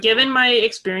Given my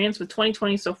experience with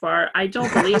 2020 so far, I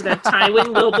don't believe that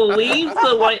Tywin will believe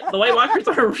the White Walkers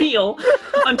are real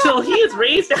until he is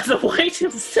raised as a white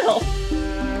himself.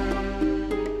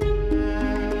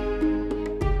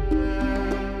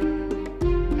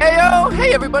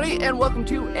 Hey everybody, and welcome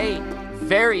to a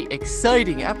very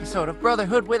exciting episode of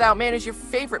Brotherhood Without Manners, your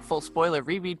favorite full spoiler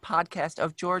reread podcast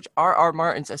of George R.R.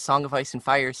 Martin's A Song of Ice and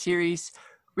Fire series,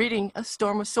 reading A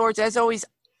Storm of Swords. As always,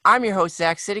 I'm your host,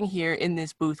 Zach, sitting here in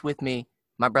this booth with me,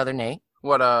 my brother Nate.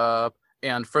 What up?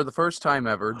 And for the first time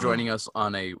ever, joining us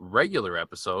on a regular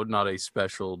episode, not a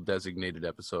special designated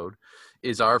episode,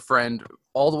 is our friend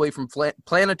all the way from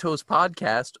Planetos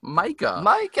Podcast, Micah.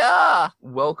 Micah!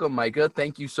 Welcome, Micah.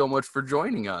 Thank you so much for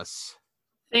joining us.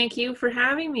 Thank you for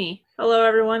having me. Hello,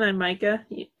 everyone. I'm Micah.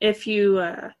 If you,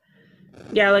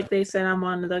 like they said, I'm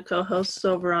one of the co-hosts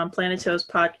over on Planetos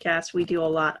Podcast. We do a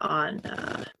lot on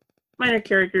minor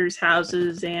characters,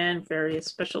 houses, and various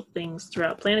special things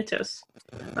throughout Planetos.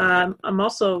 I'm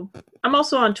also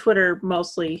on Twitter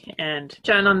mostly and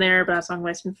chatting on there about Song of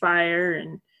Ice and Fire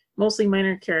and mostly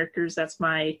minor characters. That's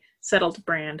my settled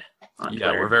brand on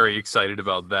Twitter. We're very excited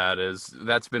about that, as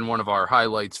that's been one of our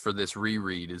highlights for this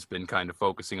reread, has been kind of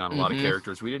focusing on a lot of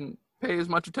characters we didn't pay as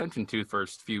much attention to the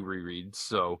first few rereads.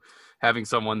 So having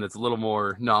someone that's a little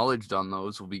more knowledged on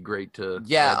those will be great to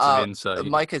add some insight.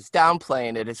 Micah's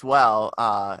downplaying it as well.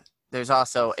 There's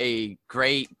also a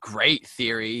great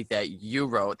theory that you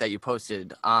wrote, that you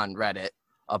posted on Reddit,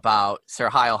 about Sir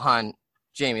Hyle Hunt,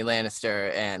 Jaime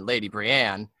Lannister, and Lady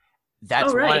Brienne.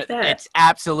 That's it's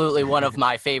absolutely one of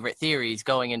my favorite theories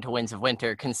going into Winds of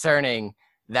Winter concerning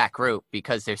that group,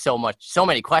 because there's so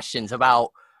many questions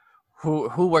about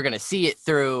who we're going to see it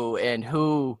through and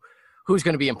who's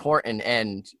going to be important.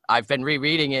 And I've been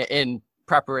rereading it in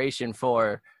preparation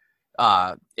for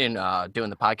doing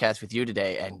the podcast with you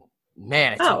today, and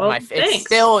man,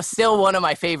 it's still one of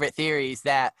my favorite theories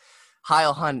that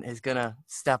Hyle Hunt is going to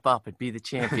step up and be the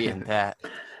champion that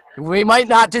we might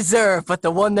not deserve, but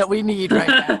the one that we need right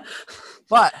now.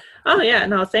 But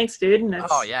thanks, dude.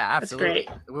 Absolutely. That's great.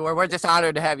 We're just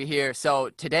honored to have you here. So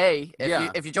today,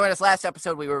 if you joined us last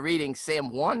episode, we were reading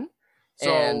Sam 1.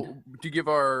 So to give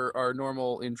our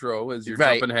normal intro, as you're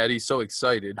jumping ahead, he's so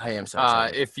excited. I am so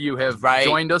excited. If you have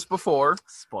joined us before,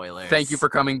 spoilers. Thank you for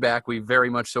coming back. We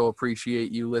very much so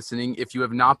appreciate you listening. If you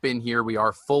have not been here, we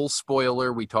are full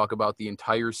spoiler. We talk about the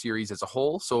entire series as a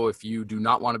whole. So if you do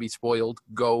not want to be spoiled,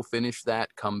 go finish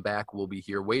that. Come back. We'll be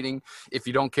here waiting. If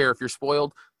you don't care if you're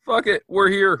spoiled, fuck it. We're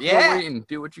here. Yeah. We're waiting.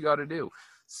 Do what you got to do.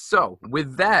 So,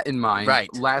 with that in mind,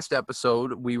 last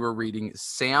episode, we were reading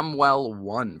Samwell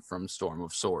 1 from Storm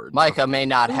of Swords. Micah may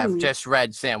not have just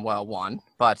read Samwell 1,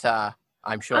 but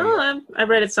I'm sure I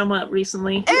read it somewhat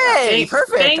recently. Hey,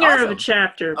 perfect. Banger of a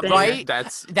chapter. Banger. Right?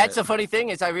 That's the funny thing,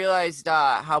 is I realized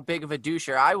how big of a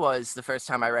doucher I was the first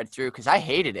time I read through, because I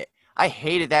hated it. I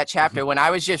hated that chapter when I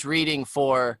was just reading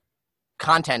for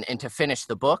content and to finish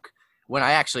the book. When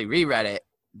I actually reread it,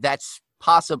 that's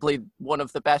possibly one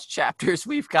of the best chapters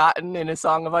we've gotten in A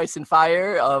Song of Ice and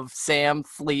Fire, of Sam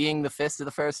fleeing the Fist of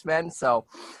the First Men. So,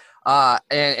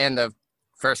 and the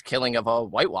first killing of a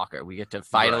White Walker. We get to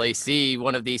finally see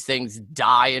one of these things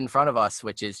die in front of us,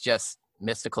 which is just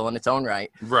mystical in its own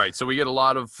right. Right. So we get a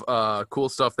lot of cool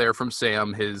stuff there from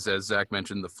Sam. His, as Zach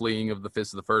mentioned, the fleeing of the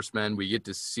Fist of the First Men. We get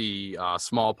to see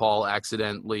Small Paul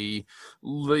accidentally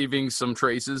leaving some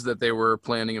traces that they were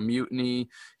planning a mutiny.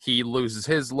 He loses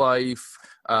his life,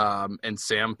 and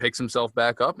Sam picks himself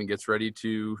back up and gets ready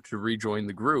to rejoin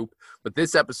the group. But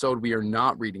this episode, we are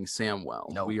not reading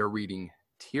Samwell. No. We are reading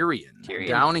Tyrion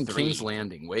down in King's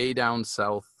Landing, way down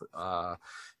south.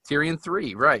 Tyrion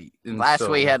 3, right. And last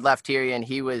we had left Tyrion,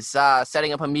 he was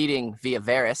setting up a meeting via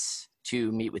Varys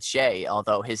to meet with Shae,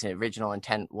 although his original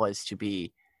intent was to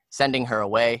be sending her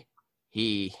away.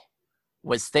 He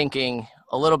was thinking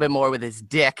a little bit more with his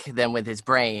dick than with his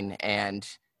brain, and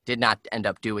did not end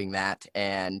up doing that,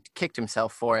 and kicked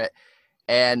himself for it.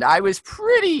 And I was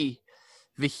pretty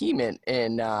vehement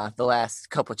in the last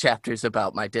couple chapters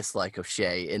about my dislike of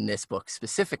Shae in this book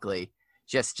specifically,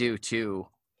 just due to,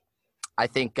 I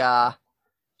think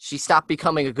she stopped being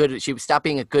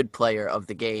a good player of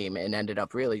the game and ended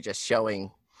up really just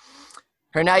showing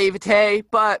her naivete.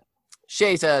 But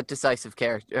Shae's a divisive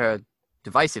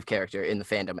character in the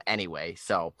fandom anyway.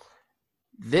 So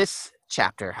this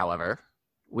chapter, however,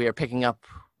 we are picking up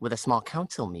with a small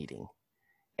council meeting.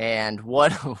 And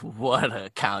what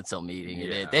a council meeting it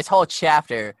is. This whole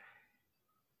chapter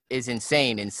is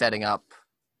insane in setting up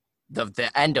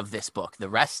the end of this book, the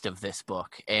rest of this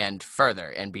book, and further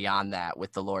and beyond that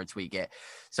with the lords we get.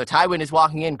 So Tywin is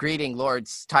walking in, greeting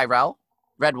Lords Tyrell,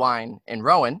 Redwine, and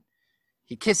Rowan.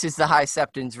 He kisses the High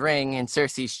Septon's ring in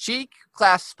Cersei's cheek,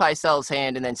 clasps Pycelle's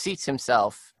hand, and then seats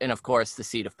himself in, of course, the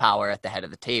seat of power at the head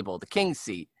of the table, the king's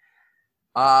seat.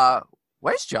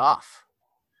 Where's Joff?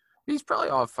 He's probably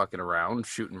off fucking around,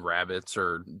 shooting rabbits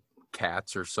or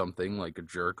cats or something, like a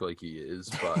jerk like he is,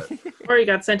 but... Or he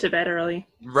got sent to bed early.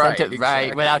 Right,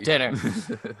 right, without dinner.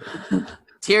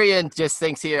 Tyrion just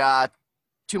thinks here,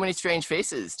 too many strange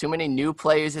faces, too many new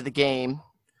players of the game.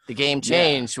 The game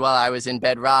changed while I was in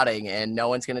bed rotting, and no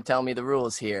one's going to tell me the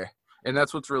rules here. And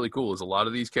that's what's really cool, is a lot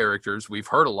of these characters we've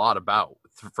heard a lot about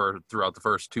throughout the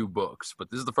first 2 books, but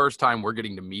this is the first time we're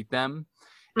getting to meet them.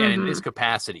 And in this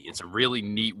capacity, it's a really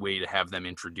neat way to have them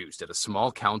introduced at a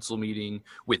small council meeting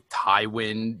with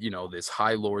Tywin, this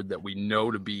High Lord that we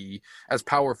know to be as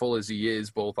powerful as he is,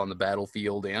 both on the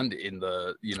battlefield and in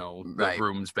the, the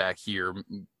rooms back here,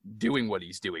 doing what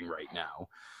he's doing right now.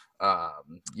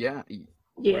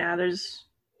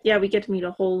 We get to meet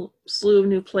a whole slew of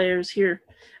new players here.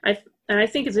 I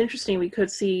think it's interesting we could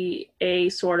see a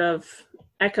sort of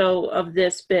echo of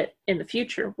this bit in the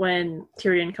future when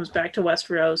Tyrion comes back to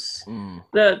Westeros.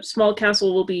 The small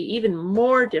council will be even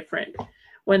more different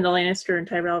when the Lannister and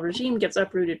Tyrell regime gets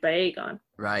uprooted by Aegon.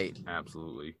 Right.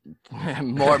 Absolutely.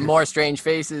 more strange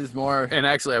faces, more. And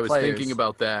actually, I was players. thinking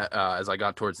about that as I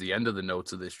got towards the end of the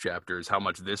notes of this chapter, is how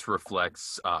much this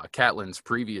reflects Catelyn's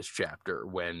previous chapter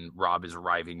when Robb is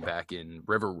arriving back in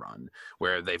Riverrun,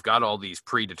 where they've got all these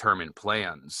predetermined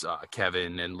plans.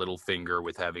 Kevin and Littlefinger,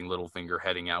 with having Littlefinger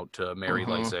heading out to marry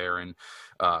Lysair, and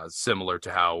similar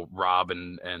to how Robb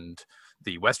and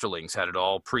the Westerlings had it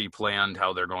all pre-planned,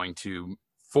 how they're going to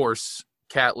force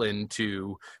Catelyn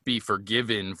to be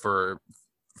forgiven for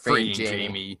freeing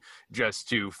Jaime, just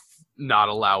to not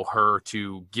allow her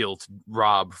to guilt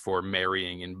Robb for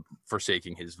marrying and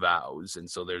forsaking his vows. And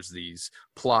so there's these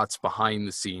plots behind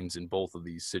the scenes in both of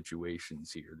these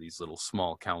situations here, these little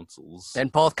small councils. And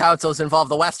both councils involve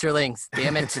the Westerlings,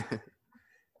 damn it.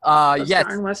 Darn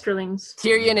Westerlings.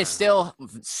 Tyrion is still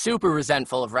super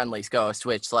resentful of Renly's ghost,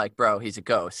 which, bro, he's a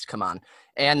ghost. Come on.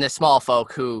 And the small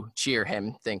folk who cheer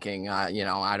him, thinking,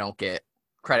 I don't get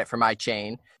credit for my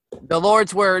chain. The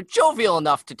lords were jovial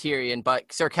enough to Tyrion,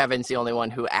 but Sir Kevin's the only one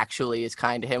who actually is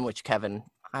kind to him, which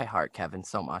I heart Kevin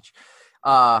so much.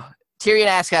 Tyrion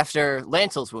asks after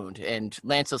Lancel's wound, and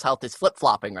Lancel's health is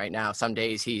flip-flopping right now. Some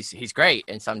days he's great,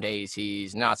 and some days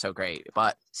he's not so great.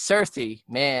 But Cersei,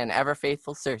 man,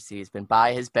 ever-faithful Cersei, has been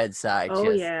by his bedside. Oh,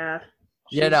 yeah.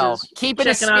 Keeping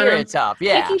his spirits up.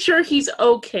 Yeah. Making sure he's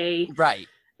okay. Right.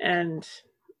 And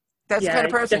that's the kind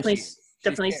of person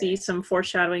definitely see some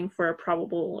foreshadowing for a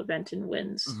probable event in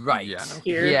Winds. Right.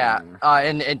 Here. Yeah.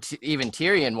 Even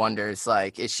Tyrion wonders,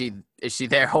 is she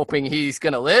there hoping he's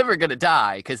gonna live or gonna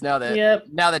die? Because now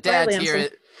that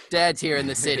Dad's here in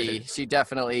the city, she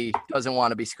definitely doesn't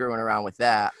want to be screwing around with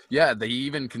that. Yeah, he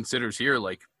even considers here,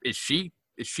 is she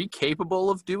capable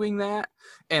of doing that?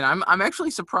 And I'm actually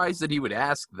surprised that he would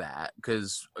ask that,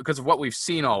 because of what we've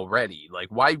seen already.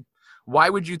 Why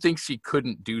would you think she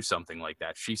couldn't do something like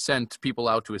that? She sent people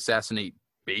out to assassinate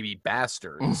baby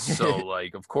bastards. So,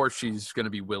 of course she's going to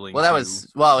be willing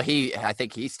I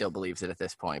think he still believes it at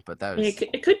this point, but that was...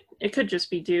 It could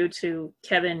just be due to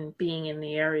Kevin being in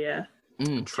the area.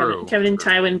 True. Kevin and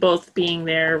Tywin both being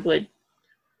there would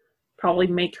probably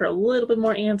make her a little bit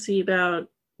more antsy about...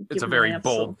 It's a very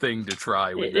bold thing to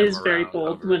try. It is very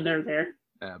bold when they're there.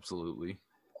 Absolutely.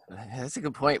 That's a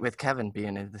good point with Kevin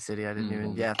being in the city. I didn't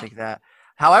even think that.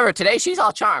 However, today she's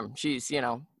all charm. She's,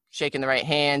 shaking the right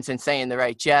hands and saying the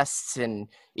right jests, and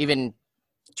even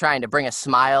trying to bring a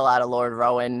smile out of Lord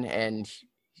Rowan. And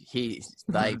he's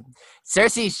like,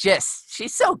 Cersei's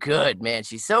she's so good, man.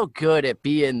 She's so good at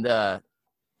being the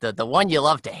one you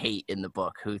love to hate in the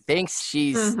book, who thinks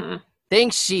she's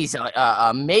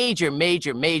a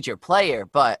major player,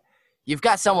 but you've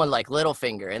got someone like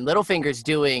Littlefinger, and Littlefinger's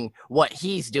doing what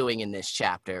he's doing in this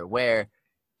chapter, where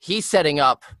he's setting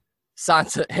up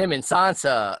him and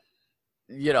Sansa,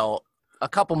 a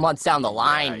couple months down the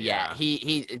line yet.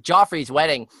 Joffrey's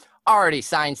wedding already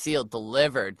signed, sealed,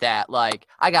 delivered. That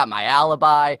I got my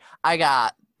alibi, I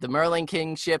got the Merlin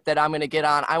King ship that I'm gonna get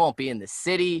on. I won't be in the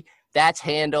city. That's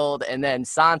handled, and then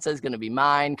Sansa's gonna be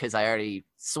mine because I already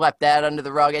swept that under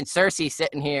the rug. And Cersei's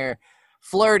sitting here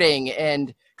flirting,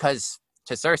 and because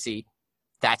to Cersei,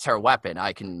 that's her weapon.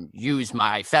 I can use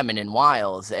my feminine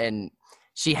wiles, and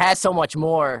she has so much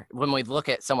more. When we look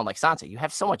at someone like Sansa, you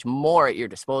have so much more at your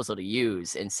disposal to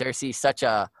use, and Cersei's such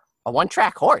a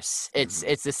one-track horse. It's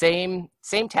the same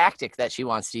tactic that she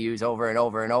wants to use over and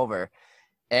over and over,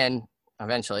 and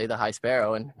eventually the High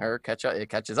Sparrow and her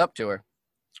catches up to her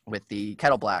with the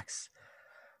Kettle Blacks.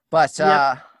 But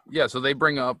Yeah, so they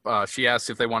bring up, she asks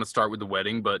if they want to start with the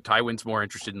wedding, but Tywin's more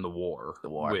interested in the war.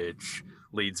 Which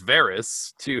leads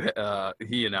Varys to,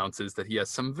 he announces that he has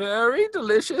some very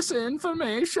delicious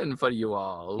information for you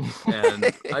all. And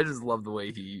I just love the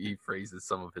way he phrases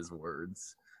some of his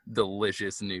words.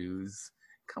 Delicious news.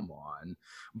 Come on.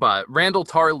 But Randall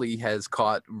Tarley has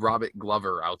caught Robert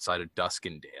Glover outside of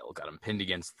Duskendale, got him pinned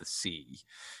against the sea.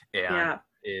 And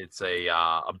it's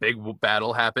a big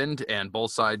battle happened, and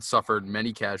both sides suffered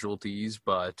many casualties,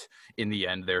 but in the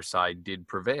end, their side did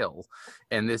prevail.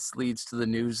 And this leads to the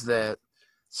news that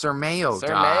Sir Mayo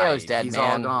died. Mayo's dead, He's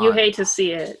man. all gone. You hate to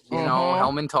see it. You know,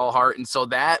 Helman Tallhart. And so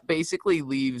that basically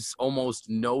leaves almost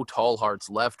no Tallharts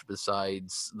left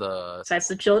besides the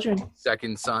children.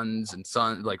 second sons and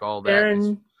son, like all that.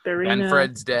 Baron, Barina.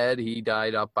 Benfred's dead. He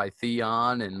died up by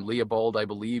Theon, and Leopold, I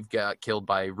believe, got killed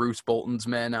by Roose Bolton's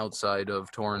men outside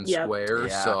of Torrhen Square.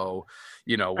 Yeah. So,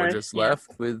 you know, we're just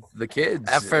left with the kids.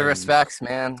 F for respects,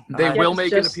 man. They will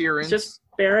make an appearance. Just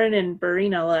Baron and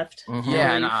Barina left.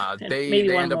 Yeah, and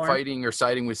they end up more. fighting or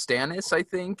siding with Stannis, I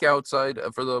think, outside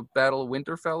for the Battle of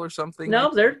Winterfell or something.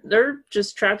 No, they're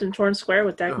just trapped in Torrhen Square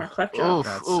with Dagmar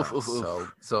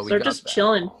Cleftjaw. So they're just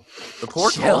chilling. The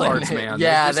poor Tallharts, man.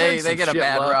 Yeah, they get a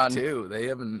bad run too. They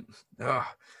haven't.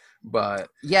 But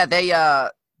yeah,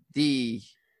 the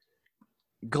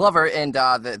Glover and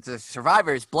the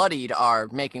survivors, bloodied, are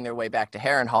making their way back to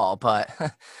Harrenhal, but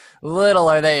little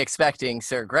are they expecting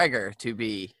Sir Gregor to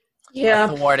be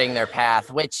thwarting their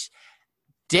path, which,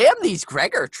 damn these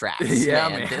Gregor traps,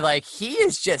 man. Like, he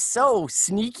is just so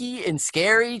sneaky and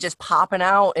scary, just popping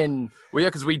out. And well, yeah,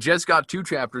 because we just got 2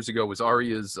 chapters ago, was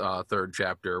Arya's third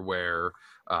chapter, where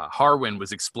Harwin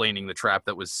was explaining the trap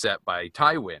that was set by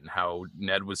Tywin, how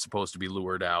Ned was supposed to be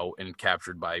lured out and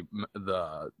captured by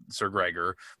the Sir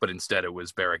Gregor, but instead it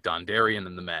was Beric Dondarrion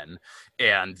and the men.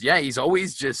 And yeah, he's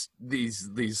always just these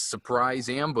surprise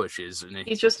ambushes, and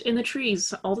he's just in the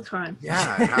trees all the time.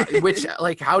 Yeah, which,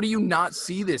 like, how do you not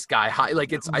see this guy?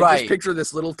 Like, it's I just picture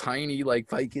this little tiny, like,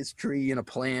 ficus tree in a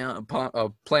planter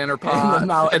pot,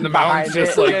 and the mountain's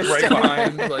just like right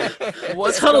behind. Like,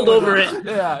 what's huddled over it?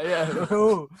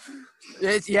 Yeah.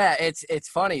 It's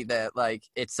funny that, like,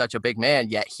 it's such a big man,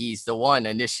 yet he's the one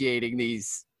initiating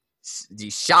these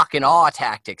shock and awe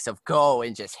tactics of go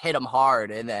and just hit him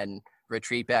hard and then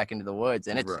retreat back into the woods.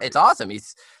 And it's awesome.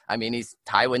 He's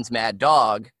Tywin's mad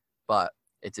dog, but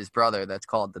it's his brother that's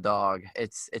called the dog.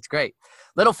 It's great.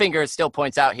 Littlefinger still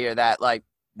points out here that, like,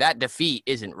 that defeat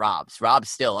isn't Rob's. Rob's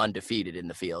still undefeated in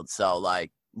the field. So, like,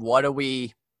 what are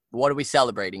we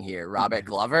celebrating here? Robert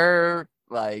Glover?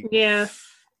 Like, yeah.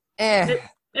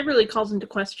 It really calls into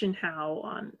question how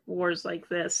on wars like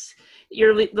this,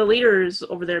 the leaders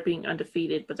over there being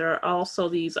undefeated, but there are also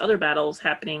these other battles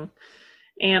happening,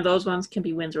 and those ones can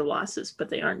be wins or losses, but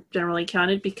they aren't generally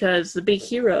counted because the big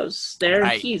heroes, they're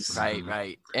keys.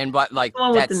 Right. And what, like,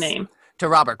 with the name. To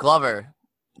Robert Glover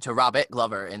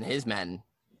and his men,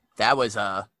 that was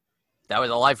a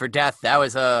life or death. That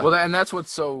was a... Well, and that's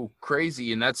what's so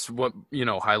crazy, and that's what, you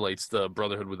know, highlights the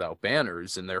Brotherhood Without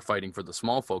Banners, and they're fighting for the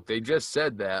small folk. They just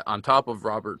said that on top of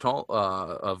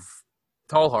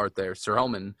Tallhart there, Sir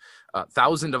Helman,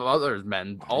 1,000 of other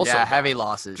men also. Yeah, heavy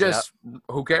losses. Just,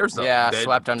 who cares, though? Yeah,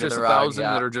 swept under the rug. Just 1,000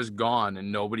 that are just gone,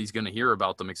 and nobody's going to hear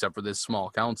about them except for this small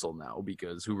council now,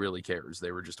 because who really cares?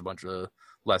 They were just a bunch of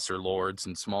lesser lords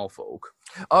and small folk.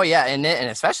 Oh, yeah, and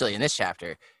especially in this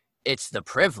chapter, it's the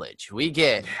privilege we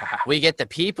get. We get the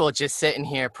people just sitting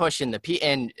here pushing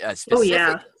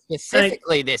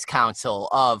specifically this council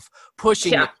of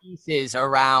pushing the pieces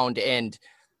around, and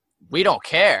we don't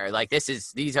care. Like,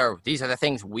 these are the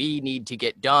things we need to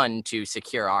get done to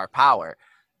secure our power.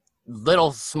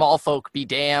 Little small folk be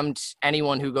damned.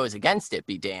 Anyone who goes against it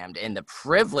be damned. And the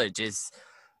privilege is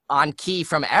on key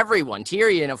from everyone.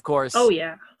 Tyrion, of course,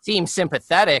 seems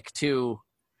sympathetic to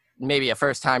maybe a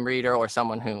first-time reader or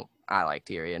someone who, I like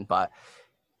Tyrion, but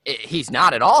he's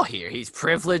not at all here. He's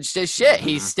privileged as shit. Mm-hmm.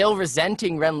 He's still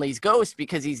resenting Renly's ghost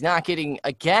because he's not getting,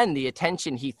 again, the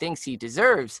attention he thinks he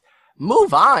deserves.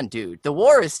 Move on, dude. The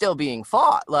war is still being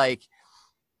fought. Like,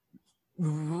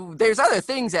 there's other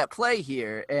things at play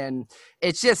here, and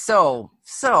it's just so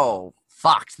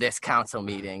fucked, this council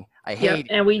meeting. I hate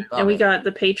it. And we got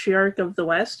the Patriarch of the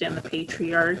West and the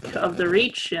Patriarch of the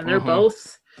Reach, and they're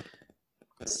both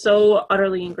so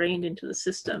utterly ingrained into the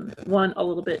system. One a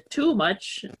little bit too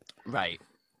much. Right.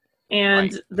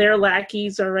 And their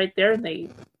lackeys are right there, and they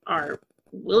are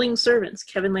willing servants.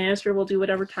 Kevin Lannister will do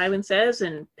whatever Tywin says,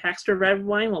 and Paxter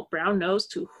Redwine will brown nose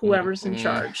to whoever's in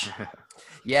charge.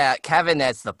 Yeah, Kevin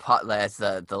as the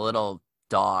little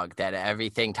dog that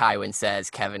everything Tywin says,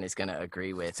 Kevin is going to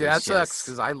agree with. See, It's that sucks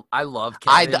just- because I love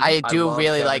Kevin. I do love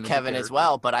really like as a Kevin as character.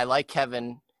 well, but I like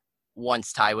Kevin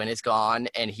once Tywin is gone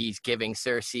and he's giving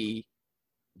Cersei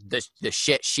the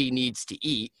shit she needs to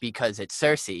eat because it's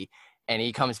Cersei, and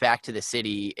he comes back to the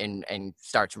city and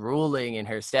starts ruling in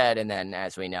her stead, and then,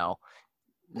 as we know,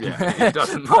 Yeah, it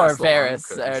doesn't poor last long, Varys,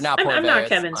 'cause- or not poor I'm Varys, not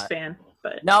Kevin's but- fan,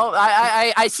 but No,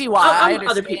 I see why. I I'm other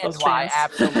understand people's why, fans.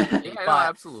 absolutely. Yeah, no, but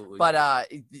absolutely.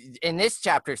 but in this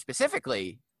chapter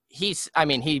specifically, he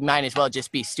might as well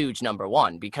just be stooge number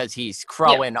one because he's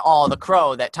crowing all the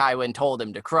crow that Tywin told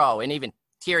him to crow, and even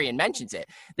Tyrion mentions it.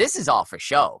 This is all for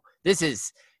show. This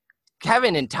is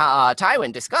Kevin and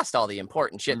Tywin discussed all the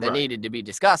important shit that Right. needed to be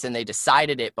discussed, and they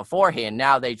decided it beforehand.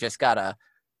 Now they just gotta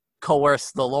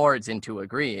coerce the lords into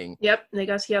agreeing. yep, they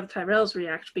got to see how the Tyrells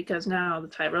react because now the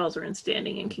Tyrells are in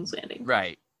standing in King's Landing.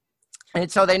 Right.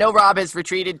 And so they know Robb has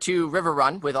retreated to River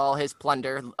Run with all his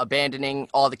plunder, abandoning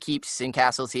all the keeps and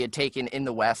castles he had taken in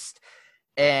the west.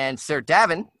 And Sir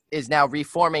Davin is now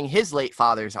reforming his late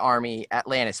father's army at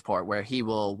Lannisport, where he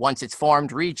will, once it's formed,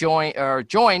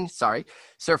 join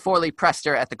Sir Forley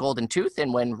Prester at the Golden Tooth.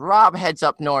 And when Robb heads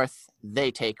up north, they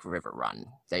take River Run.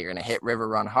 They're going to hit River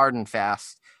Run hard and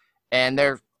fast. And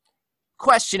they're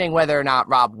questioning whether or not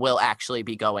Robb will actually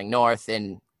be going north.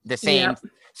 And the same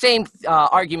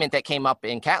argument that came up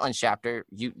in Catelyn's chapter,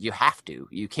 you have to.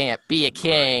 You can't be a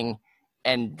king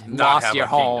and Not lost have your a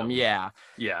home. kingdom. Yeah.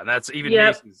 Yeah, that's even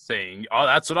Yep. Mason's saying, oh,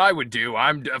 that's what I would do.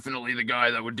 I'm definitely the guy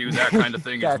that would do that kind of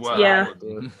thing as That's well. what I Yeah. would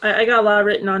do. I got a lot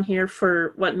written on here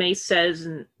for what Mace says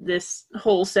in this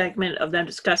whole segment of them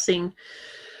discussing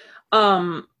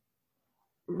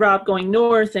Robb going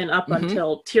north and up Mhm.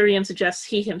 until Tyrion suggests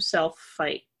he himself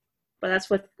fight. But that's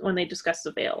when they discuss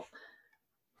the Vale.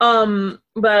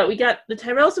 But we got the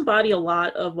Tyrells embody a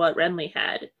lot of what Renly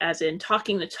had, as in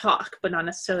talking the talk, but not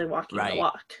necessarily walking Right. the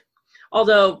walk.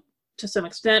 Although, to some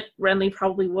extent, Renly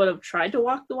probably would have tried to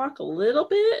walk the walk a little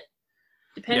bit,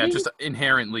 depending. Yeah, just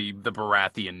inherently the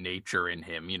Baratheon nature in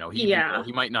him. You know, he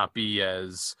might not be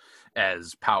as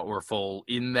powerful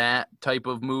in that type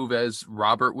of move as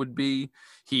Robert would be.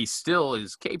 He still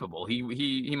is capable.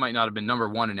 He might not have been number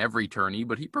one in every tourney,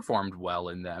 but he performed well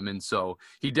in them, and so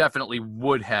he definitely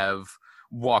would have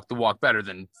walked the walk better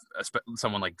than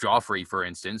someone like Joffrey, for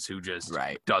instance, who just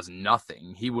Right. does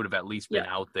nothing. He would have at least been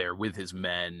Yeah. out there with his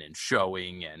men and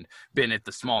showing, and been at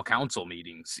the small council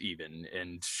meetings even,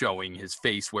 and showing his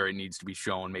face where it needs to be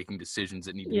shown, making decisions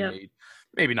that need to Yeah. be made.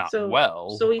 Maybe not So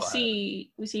well. we but-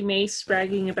 see Mace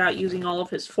bragging about using all of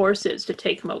his forces to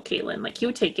take Moat Caitlin. Like, he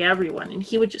would take everyone, and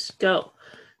he would just go.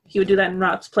 He would do that in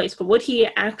Robb's place. But would he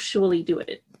actually do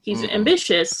it? He's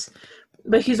ambitious,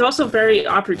 but he's also very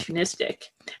opportunistic,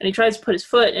 and he tries to put his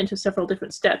foot into several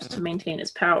different steps to maintain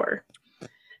his power.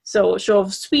 So a show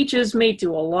of speeches may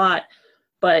do a lot,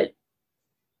 but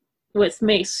with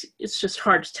Mace, it's just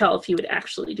hard to tell if he would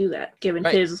actually do that, given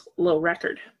Right. his low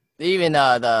record. Even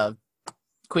the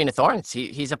Queen of Thorns,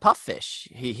 he's a puff fish.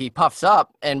 He puffs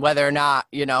up, and whether or not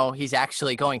he's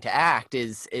actually going to act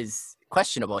is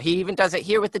questionable. He even does it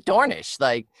here with the Dornish.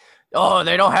 Like, oh,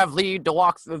 they don't have leave to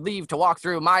walk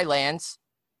through my lands.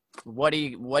 What are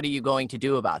you going to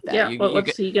do about that? Yeah,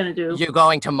 what's he gonna do? You're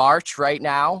going to march right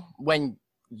now when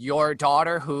your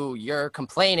daughter, who you're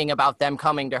complaining about them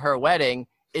coming to her wedding,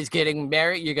 is getting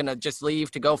married. You're gonna just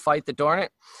leave to go fight the Dornet?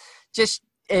 Just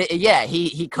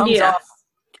he comes off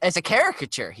as a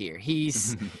caricature here.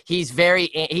 He's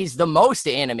the most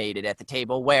animated at the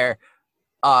table, where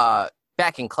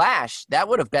back in Clash that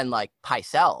would have been like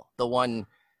Pycelle, the one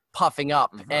puffing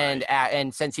up, Right.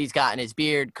 and since he's gotten his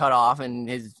beard cut off and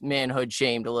his manhood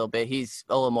shamed a little bit, he's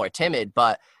a little more timid.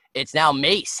 But it's now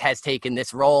Mace has taken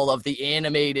this role of the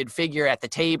animated figure at the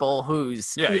table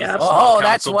who's Yeah. Yeah. he's the oh, small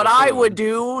that's council what I buffoon. would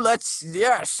do.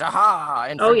 Aha.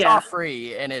 And Oh, for yeah.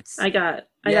 Joffrey, and it's I got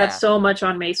Yeah. so much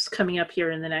on Mace coming up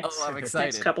here in the next, Oh, I'm next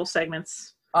excited. couple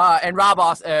segments. and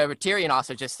Tyrion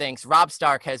also just thinks Robb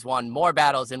Stark has won more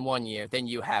battles in 1 year than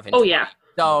you have in Oh 20. yeah,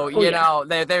 So,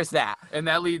 yeah. there's that. And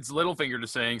that leads Littlefinger to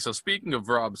saying, so speaking of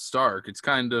Robb Stark, it's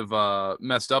kind of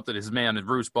messed up that his man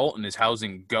Roose Bolton is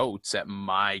housing goats at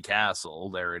my castle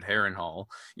there at Harrenhal.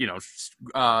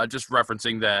 Just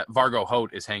referencing that Vargo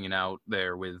Hoat is hanging out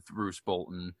there with Roose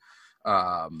Bolton.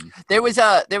 There was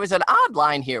an odd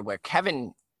line here where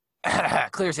Kevin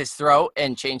clears his throat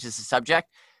and changes the subject.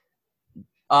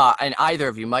 And either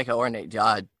of you, Micah or Nate,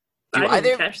 I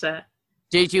didn't catch that.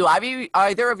 did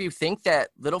either of you think that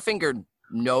Littlefinger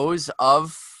knows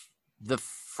of the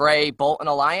Frey Bolton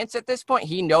alliance at this point?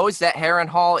 He knows that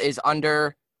Harrenhal is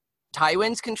under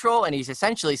Tywin's control, and he's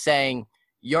essentially saying,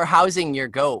 "You're housing your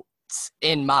goat what's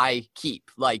in my keep.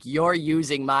 Like, you're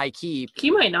using my keep. He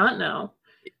might not know.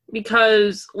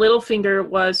 Because Littlefinger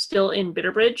was still in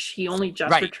Bitterbridge. He only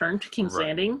just returned to King's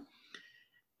Landing.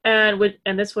 And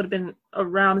this would have been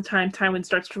around the time Tywin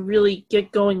starts to really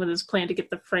get going with his plan to get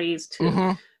the Freys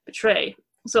to betray.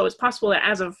 So it's possible that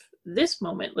as of this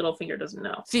moment, Littlefinger doesn't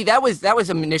know. See, that was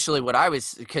initially what I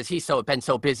was, because he's been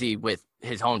so busy with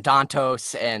his own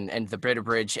Dantos and the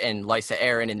Bitterbridge and Lysa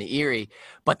Arryn and the Eyrie.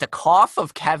 But the cough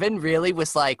of Kevin really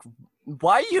was like,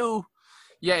 why you...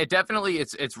 Yeah, it definitely,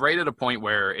 it's right at a point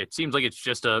where it seems like it's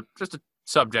just a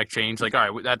subject change. Like, all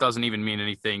right, that doesn't even mean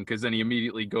anything, because then he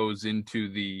immediately goes into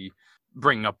the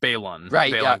bringing up Balon.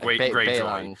 Right,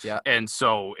 Greyjoy. Yeah. And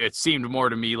so it seemed more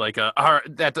to me like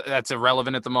that's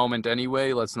irrelevant at the moment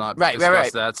anyway. Let's not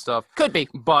discuss that stuff. Could be.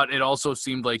 But it also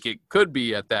seemed like it could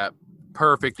be at that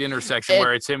perfect intersection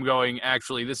where it's him going,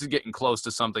 actually, this is getting close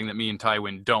to something that me and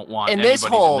Tywin don't want anybody to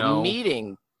know. And this whole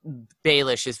meeting,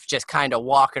 Baelish is just kind of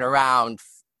walking around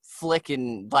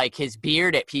flicking like his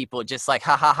beard at people, just like,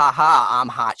 ha ha ha ha, I'm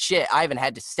hot shit. I haven't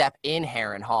had to step in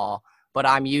Harrenhal, but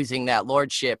I'm using that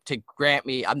lordship to grant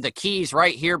me, I'm the keys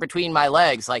right here between my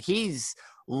legs. Like, he's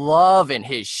loving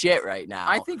his shit right now.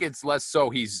 I think it's less so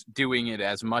he's doing it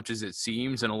as much as it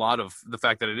seems, and a lot of the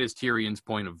fact that it is Tyrion's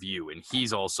point of view, and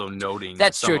he's also noting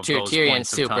that's some true of too. those Tyrion's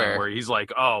points of super time where he's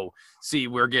like, oh, see,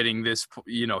 we're getting this,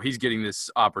 he's getting this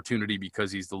opportunity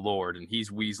because he's the Lord, and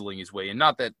he's weaseling his way. And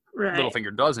not that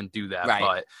Littlefinger doesn't do that,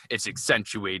 but it's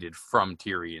accentuated from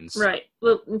Tyrion's. Right.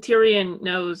 Well, Tyrion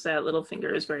knows that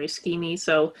Littlefinger is very schemy,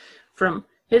 so from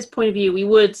his point of view, we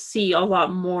would see a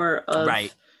lot more of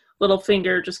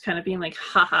Littlefinger just kind of being like,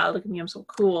 haha, look at me, I'm so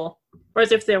cool.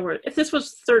 Whereas if this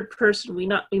was third person, we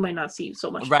might not see so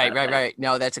much. Right.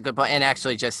 No, that's a good point. And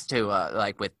actually, just to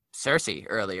like with Cersei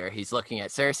earlier, he's looking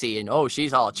at Cersei and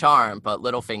she's all charm, but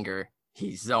Littlefinger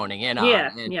he's zoning in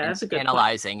on. That's a good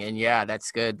analyzing. point. And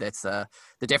that's good. That's the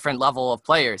different level of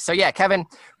players. So Kevin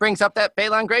brings up that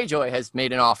Balon Greyjoy has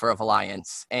made an offer of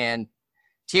alliance, and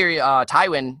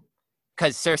Tywin,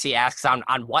 because Cersei asks on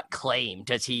what claim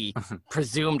does he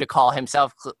presume to call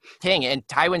himself king, and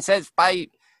Tywin says by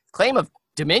claim of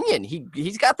dominion.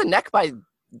 He's got the neck by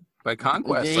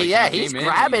conquest. He's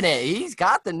grabbing it. He's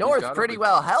got the North pretty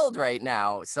well held right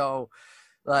now. So,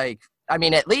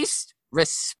 at least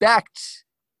respect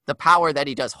the power that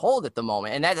he does hold at the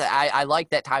moment, and I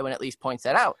like that Tywin at least points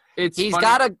that out. He's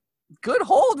got a good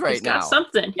hold right now. He's got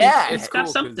something. He's got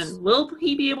something. Will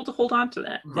he be able to hold on to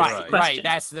that? Right.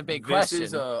 That's the big question. This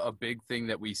is a big thing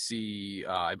that we see,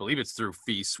 I believe it's through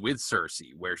Feast with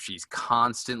Cersei, where she's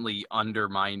constantly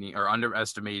undermining or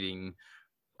underestimating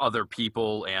other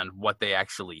people and what they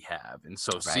actually have. And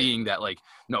so seeing that,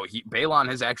 Balon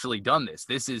has actually done this.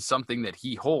 This is something that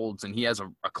he holds, and he has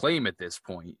a claim at this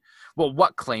point. Well,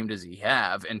 what claim does he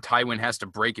have? And Tywin has to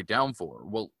break it down for her.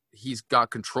 Well, he's got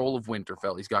control of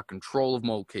Winterfell. He's got control of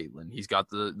Moat Cailin. He's got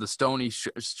the stony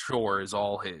shore is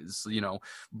all his.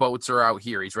 Boats are out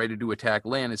here. He's ready to attack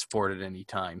Lannisport at any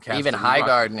time. Even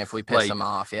Highgarden if we piss him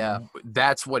off,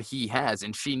 That's what he has,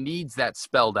 and she needs that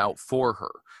spelled out for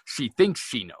her. She thinks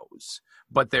she knows,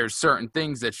 but there's certain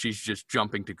things that she's just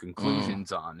jumping to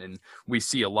conclusions on, and we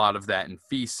see a lot of that in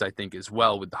Feasts, I think, as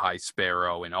well, with the High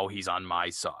Sparrow, and he's on my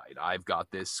side. I've got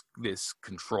this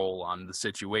control on the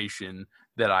situation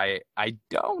that I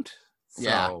don't.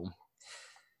 So.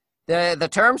 The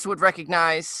terms would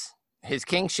recognize his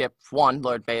kingship,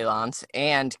 Lord Balon's,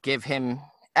 and give him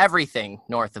everything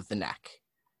north of the neck.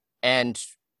 And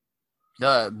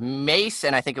the Mace,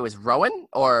 and I think it was Rowan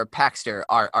or Paxter,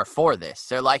 are for this.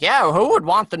 They're like, who would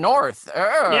want the North?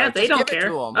 They don't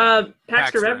care.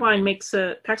 Paxter Redwine makes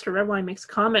a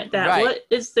comment that what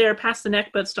is there past the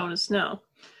neck but stone and snow?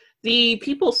 The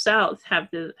people south have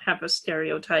a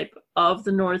stereotype of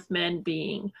the Northmen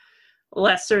being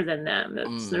lesser than them.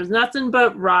 There's nothing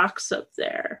but rocks up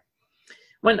there.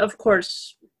 When, of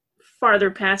course,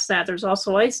 farther past that, there's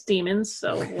also ice demons.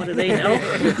 So what do they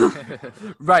know?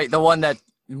 Right, the one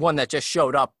that just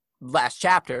showed up last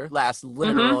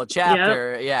literal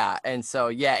chapter. Yep. Yeah, and so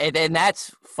and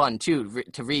that's fun too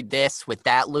to read this with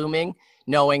that looming,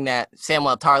 knowing that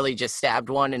Samwell Tarly just stabbed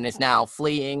one and is now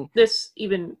fleeing. This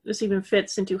even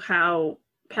fits into how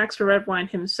Paxter Redwine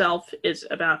himself is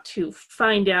about to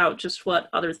find out just what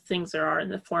other things there are in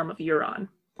the form of Euron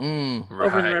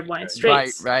over in the Redwine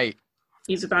Straits. Right.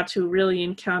 He's about to really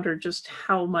encounter just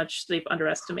how much they've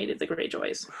underestimated the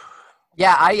Greyjoys.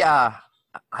 Yeah, I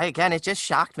again, it just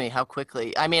shocked me how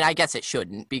quickly. I mean, I guess it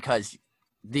shouldn't, because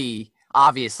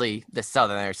obviously the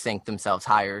Southerners think themselves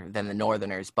higher than the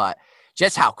Northerners, but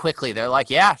just how quickly they're like,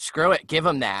 yeah, screw it, give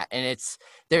them that. And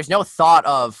there's no thought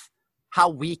of how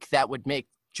weak that would make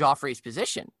Joffrey's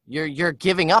position. You're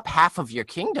giving up half of your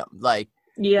kingdom. Like,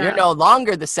 Yeah. you're no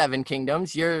longer the 7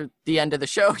 kingdoms. You're the end of the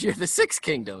show. You're the 6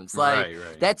 kingdoms. Like,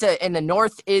 right. and the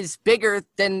North is bigger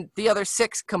than the other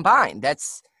 6 combined. The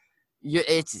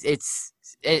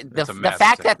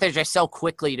fact that they're just so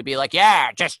quickly to be like,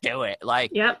 yeah, just do it.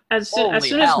 Like, yep. As soon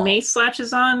as Mace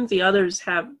latches on, the others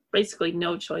have basically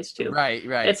no choice to. Right.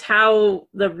 It's how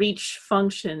the Reach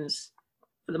functions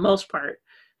for the most part.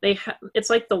 It's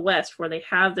like the West, where they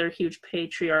have their huge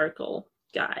patriarchal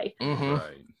guy. Mm-hmm.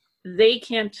 Right. They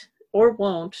can't or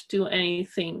won't do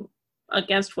anything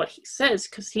against what he says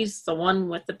because he's the one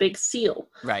with the big seal.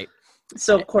 Right.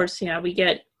 So, of course, we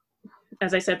get,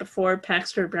 as I said before,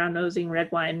 Paxter brown-nosing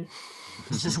Redwyne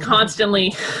just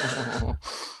constantly,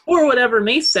 or whatever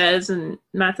Mace says, and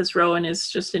Mathis Rowan is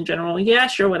just in general, yeah,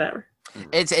 sure, whatever.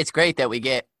 It's great that we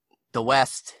get the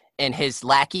West and his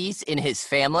lackeys in his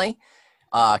family,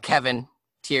 Kevin,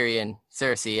 Tyrion,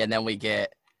 Cersei, and then we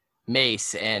get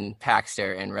Mace and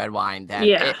Paxter and Redwyne.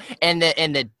 And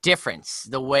the difference,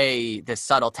 the way, the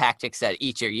subtle tactics that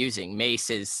each are using. Mace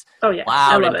is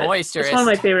loud and boisterous. It's one of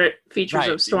my favorite features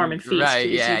of Storm and Feast.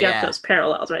 You get those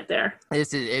parallels right there.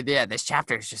 This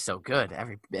chapter is just so good,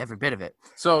 every bit of it.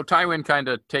 So Tywin kind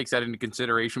of takes that into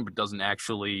consideration, but doesn't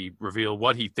actually reveal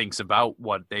what he thinks about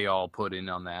what they all put in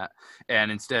on that, and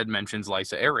instead mentions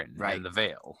Lysa Arryn and the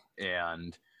Vale.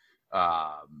 And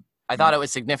I thought it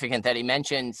was significant that he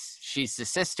mentions she's the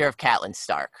sister of Catelyn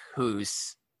Stark,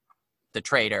 who's the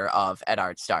traitor of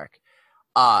Eddard Stark.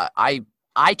 I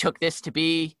took this to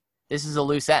be, this is a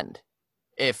loose end.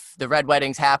 If the Red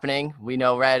Wedding's happening, we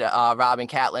know Robb and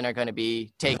Catelyn are going to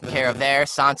be taken care of there.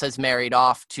 Sansa's married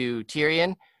off to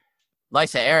Tyrion.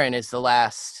 Lysa Arryn is the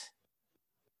last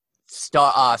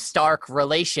Stark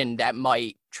relation that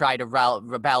might try to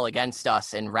rebel against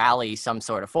us and rally some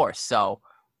sort of force. So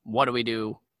what do we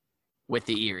do with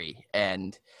the Eyrie?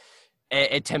 And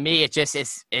to me,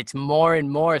 it's more and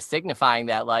more signifying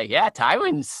that, like,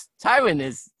 Tywin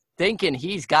is thinking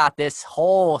he's got this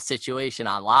whole situation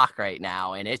on lock right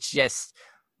now, and it's just,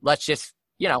 let's just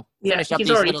finish up. He's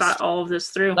already thought all of this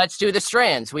through. Let's do the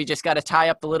strands. We just got to tie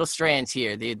up the little strands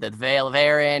here, the Vale of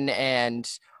Arryn and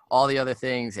all the other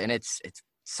things, and it's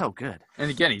so good.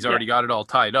 And again, he's already got it all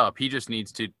tied up. He just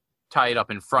needs to tie it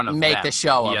up in front of make them. the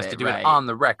show. He has to do it on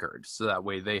the record, so that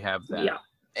way they have that. Yeah.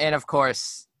 And of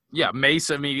course, Mace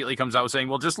immediately comes out saying,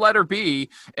 "Well, just let her be,"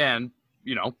 and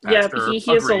he has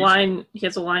a line. He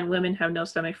has a line: "Women have no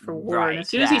stomach for war." Right, and as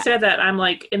soon as he said that, I'm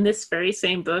like, in this very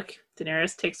same book,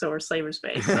 Daenerys takes over Slaver's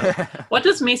Bay. So what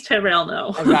does Mace Tyrell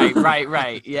know?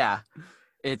 Right. Yeah,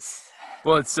 it's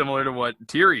similar to what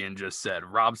Tyrion just said.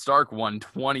 Robb Stark won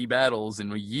 20 battles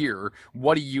in a year.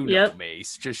 What do you know,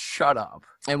 Mace? Just shut up.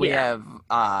 And we have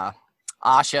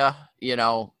Asha,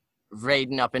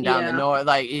 raiding up and down the north.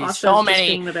 Like, so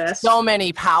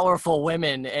many powerful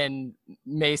women, and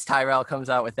Mace Tyrell comes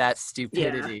out with that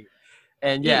stupidity.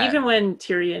 And even when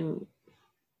Tyrion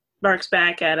barks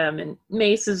back at him, and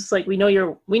Mace is like, we know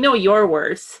your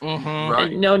worth,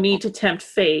 and no need to tempt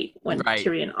fate. When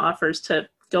Tyrion offers to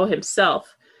go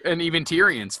himself, and even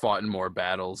Tyrion's fought in more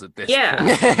battles at this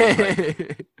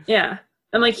point.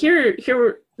 And like here,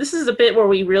 this is a bit where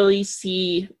we really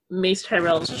see Mace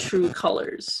Tyrell's true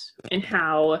colors, and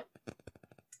how,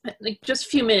 like, just a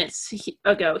few minutes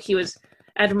ago, he was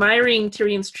admiring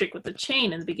Tyrion's trick with the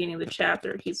chain in the beginning of the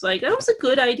chapter. He's like, that was a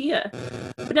good idea.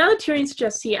 But now that Tyrion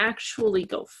suggests he actually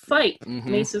go fight,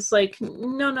 Mace is like,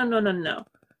 no.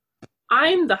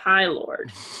 I'm the High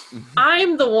Lord.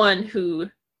 I'm the one who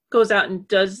goes out and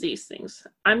does these things.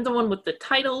 I'm the one with the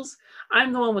titles.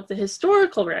 I'm the one with the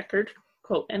historical record,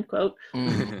 quote, end quote.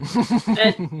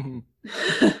 And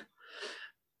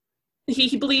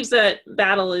he believes that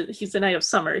he's the Knight of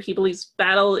Summer. He believes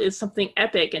battle is something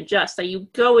epic and just that you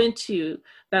go into,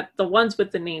 that the ones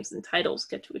with the names and titles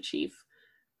get to achieve.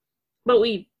 But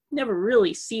we never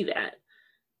really see that.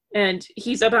 And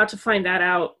he's about to find that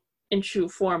out in true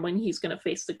form when he's going to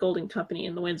face the Golden Company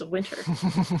in the Winds of Winter.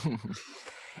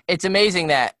 It's amazing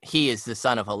that he is the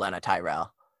son of Olenna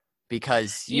Tyrell,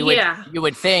 because you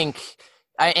would think,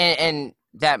 and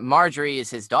that Marjorie is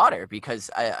his daughter,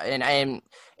 because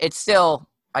it's still,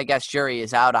 I guess, jury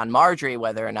is out on Marjorie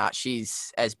whether or not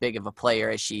she's as big of a player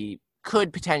as she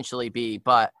could potentially be,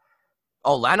 but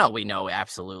Olenna we know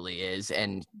absolutely is,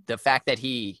 and the fact that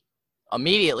he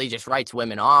immediately just writes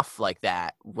women off like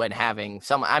that when having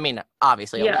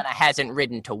obviously Olenna hasn't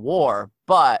ridden to war,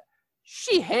 but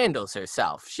she handles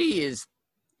herself. She is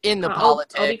in the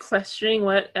politics. I'll be questioning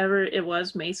whatever it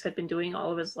was Mace had been doing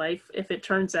all of his life if it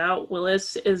turns out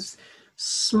Willis is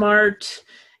smart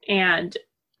and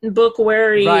book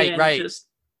wary just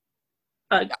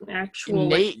an actual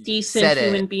Nate decent said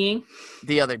human it being.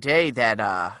 the other day that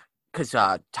because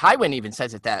Tywin even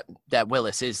says it that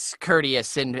Willis is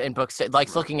courteous and books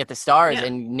likes looking at the stars, Yeah.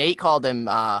 and Nate called him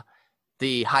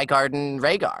the Highgarden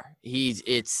Rhaegar. He's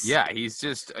just Yeah.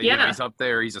 he's up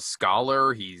there. He's a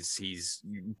scholar. He's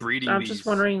breeding. I'm just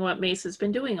wondering what Mace has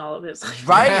been doing all of his life.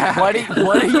 right.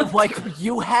 what are you like?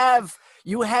 You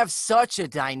have such a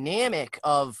dynamic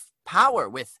of power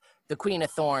with the Queen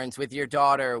of Thorns, with your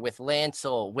daughter, with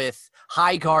Lancel, with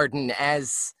Highgarden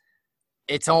as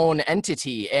its own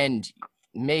entity, and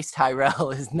Mace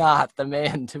Tyrell is not the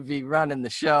man to be running the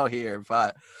show here,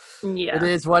 but Yeah. it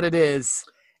is what it is.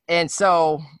 And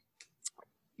so,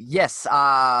 yes,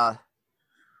 well,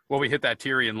 we hit that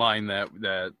Tyrion line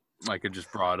that Micah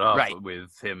just brought up, Right.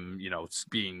 with him,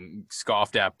 being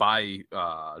scoffed at by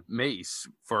Mace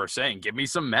for saying, "Give me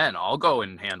some men, I'll go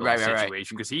and handle the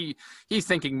situation." Because he's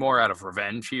thinking more out of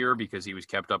revenge here, because he was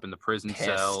kept up in the prison Pissed,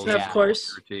 cell. Of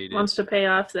course, irritated. wants to pay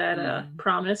off that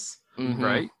promise.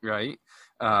 mhm. Right.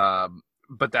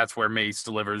 But that's where Mace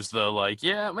delivers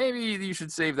the maybe you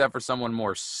should save that for someone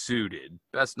more suited.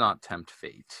 Best not tempt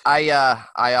fate.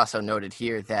 I also noted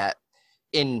here that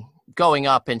in going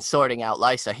up and sorting out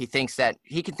Lysa, he thinks that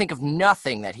he can think of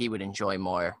nothing that he would enjoy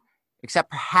more, except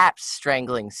perhaps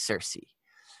strangling Cersei,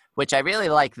 which I really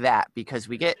like that, because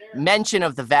we get mention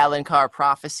of the Valonqar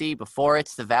prophecy before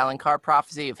it's the Valonqar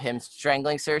prophecy of him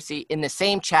strangling Cersei in the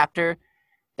same chapter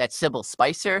that Sybil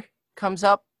Spicer comes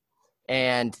up,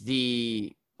 and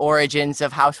the origins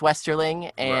of House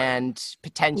Westerling, and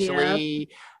potentially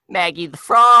Maggie the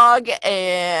Frog,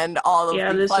 and all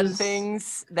of the fun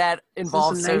things that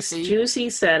involve Cersei. Nice juicy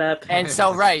setup. And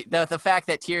so, the fact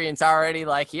that Tyrion's already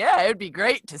like, yeah, it'd be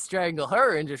great to strangle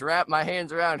her and just wrap my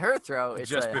hands around her throat. It's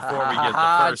just like, before we get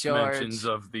the first George. mentions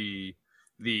of the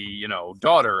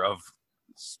daughter of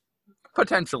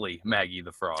potentially Maggie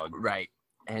the Frog. Right.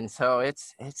 And so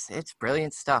it's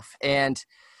brilliant stuff. And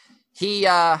he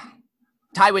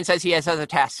Tywin says he has other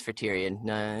tasks for Tyrion.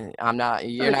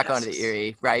 You're not going to the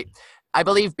Eyrie, right? I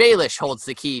believe Baelish holds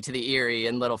the key to the Eyrie,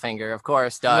 and Littlefinger, of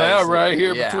course, does. Yeah, right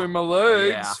here between my legs.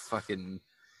 Yeah. Fucking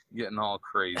getting all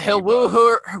crazy. He'll woo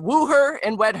her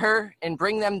and wed her and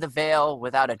bring them the veil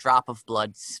without a drop of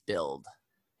blood spilled.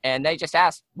 And they just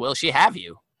ask, will she have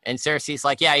you? And Cersei's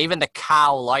like, yeah, even the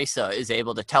cow Lysa is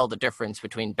able to tell the difference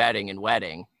between bedding and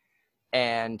wedding.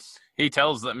 And he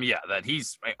tells them, that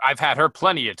I've had her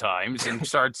plenty of times, and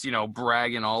starts,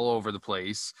 bragging all over the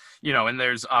place, and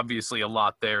there's obviously a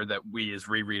lot there that we as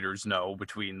rereaders know,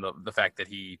 between the fact that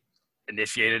he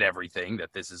initiated everything,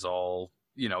 that this is all,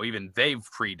 even they've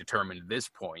predetermined this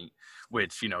point,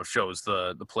 which, shows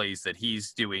the plays that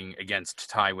he's doing against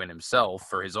Tywin himself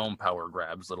for his own power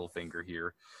grabs, Littlefinger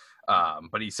here.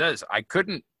 But he says, I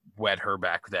couldn't wed her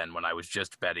back then when I was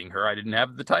just bedding her. I didn't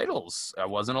have the titles. I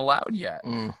wasn't allowed yet.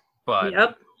 But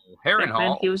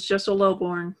Harrenhal, he was just a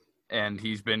lowborn. And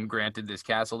he's been granted this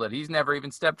castle that he's never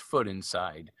even stepped foot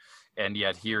inside. And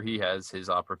yet here he has his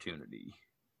opportunity.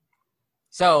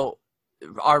 So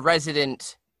our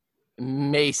resident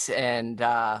Mace and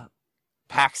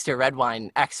Paxter Redwine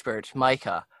expert,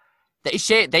 Micah, they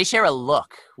share a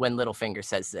look when Littlefinger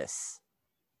says this.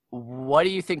 What do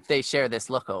you think they share this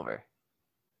look over?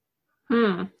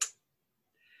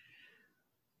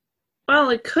 Well,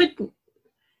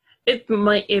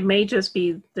 it may just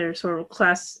be their sort of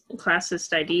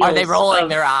classist ideals. Are they rolling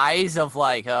their eyes of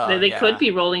like, oh, they could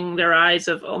be rolling their eyes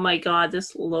of, oh my God,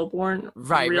 this lowborn,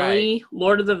 really? Right.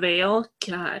 Lord of the Vale?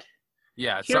 God.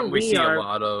 Yeah, it's something we see a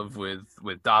lot of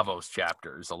with Davos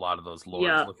chapters. A lot of those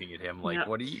lords looking at him like,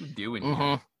 what are you doing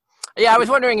here? Yeah, I was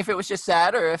wondering if it was just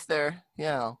that, or if they're,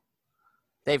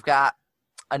 they've got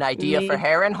an idea for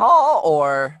Harrenhal,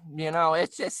 or,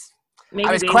 it's just... Maybe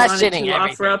I was they questioning wanted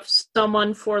to offer up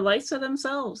someone for Lysa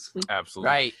themselves. Absolutely.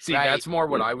 Right. See, that's more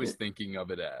what I was thinking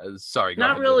of it as. Sorry,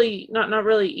 not really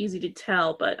easy to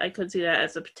tell, but I could see that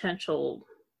as a potential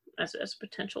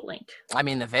link. I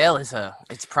mean, the Vale is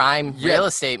it's prime real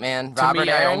estate, man. To me,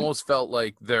 I almost felt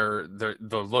like the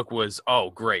look was, oh,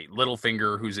 great.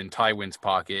 Littlefinger, who's in Tywin's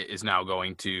pocket, is now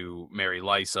going to marry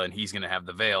Lysa, and he's going to have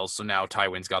the Vale. So now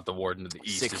Tywin's got the Warden of the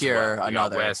East. Secure as well.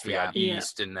 another. We got West, we got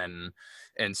East,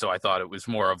 and so I thought it was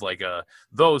more of like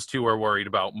those two are worried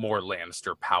about more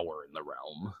Lannister power in the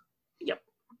realm. Yep.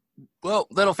 Well,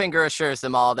 Littlefinger assures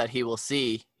them all that he will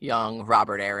see young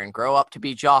Robert Arryn grow up to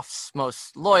be Joff's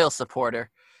most loyal supporter.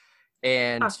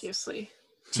 And obviously,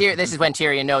 this is when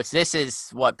Tyrion notes this is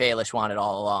what Baelish wanted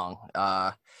all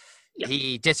along.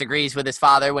 He disagrees with his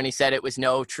father when he said it was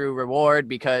no true reward,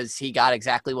 because he got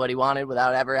exactly what he wanted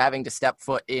without ever having to step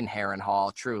foot in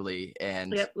Harrenhal, truly.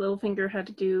 And Littlefinger had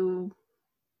to do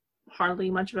hardly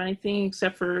much of anything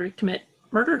except for commit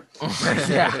murder.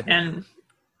 Yeah. And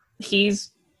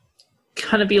he's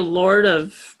gonna be lord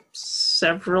of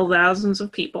several thousands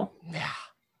of people. Yeah.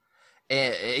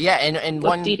 Yeah, and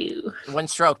one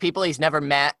stroke. People he's never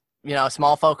met,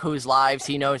 small folk whose lives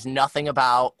he knows nothing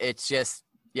about. It's just,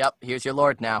 yep, here's your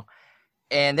lord now.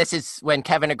 And this is when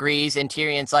Kevin agrees, and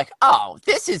Tyrion's like, oh,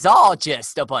 this is all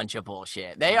just a bunch of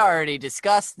bullshit. They already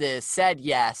discussed this, said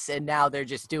yes, and now they're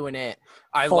just doing it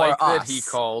I for like us. that he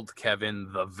called Kevin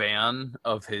the van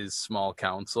of his small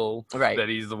council. Right. That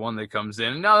he's the one that comes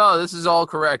in. No, this is all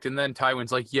correct. And then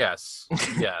Tywin's like, yes,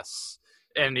 yes.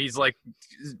 And he's like,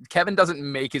 Kevin doesn't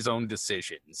make his own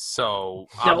decisions. So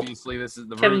obviously this is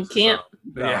the Kevin can't.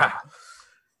 Yeah.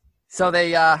 So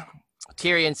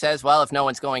Tyrion says, well, if no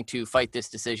one's going to fight this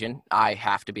decision, I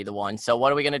have to be the one. So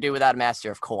what are we going to do without a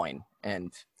master of coin?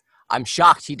 And I'm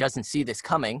shocked he doesn't see this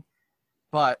coming.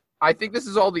 But I think this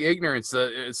is all the ignorance,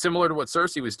 similar to what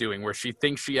Cersei was doing, where she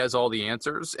thinks she has all the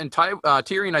answers. And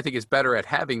Tyrion, I think, is better at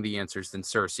having the answers than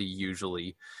Cersei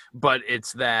usually. But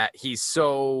it's that he's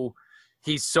so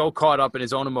caught up in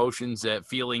his own emotions at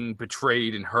feeling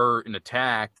betrayed and hurt and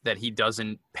attacked that he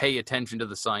doesn't pay attention to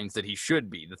the signs that he should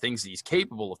be, the things that he's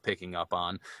capable of picking up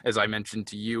on. As I mentioned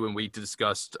to you and we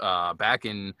discussed back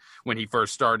in when he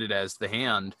first started as the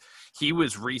Hand, he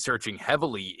was researching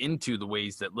heavily into the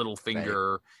ways that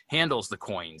Littlefinger handles the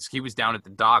coins. He was down at the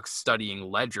docks studying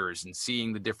ledgers and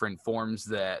seeing the different forms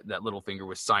that Littlefinger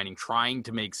was signing, trying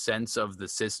to make sense of the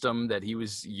system that he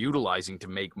was utilizing to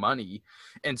make money.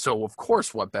 And so, of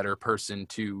course, what better person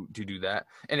to do that?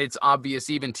 And it's obvious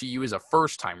even to you as a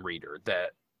first-time reader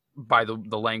that by the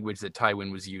language that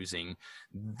Tywin was using,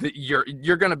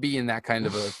 you're going to be in that kind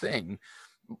of a thing.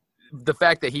 The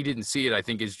fact that he didn't see it, I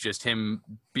think, is just him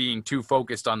being too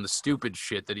focused on the stupid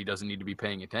shit that he doesn't need to be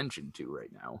paying attention to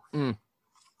right now.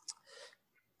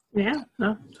 Yeah,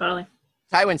 no, totally.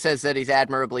 Tywin says that he's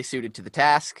admirably suited to the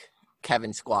task.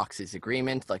 Kevin squawks his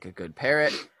agreement like a good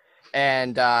parrot.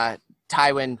 And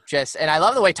Tywin and I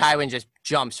love the way Tywin just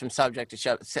jumps from subject to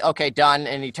subject. Okay, done.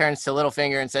 And he turns to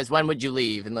Littlefinger and says, when would you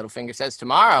leave? And Littlefinger says,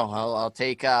 tomorrow. I'll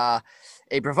take a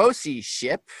Braavosi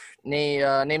ship named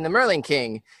the Merling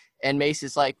King. And Mace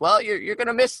is like, well, you're going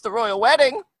to miss the royal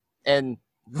wedding. And,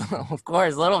 of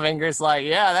course, Littlefinger's like,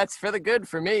 yeah, that's for the good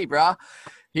for me, brah.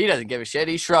 He doesn't give a shit.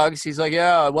 He shrugs. He's like,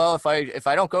 yeah, well, if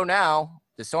I don't go now,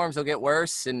 the storms will get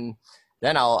worse, and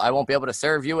then I won't be able to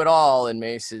serve you at all. And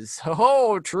Mace is,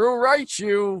 oh, true right,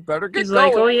 you better get He's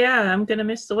going. like, oh, yeah, I'm going to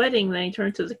miss the wedding. Then he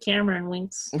turns to the camera and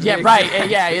winks. Yeah, right.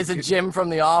 Yeah, it's a Jim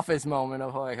from The Office moment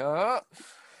of like,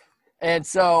 And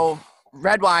so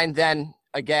Redwine then,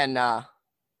 again,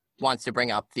 wants to bring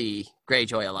up the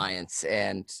Greyjoy alliance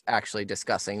and actually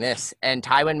discussing this. And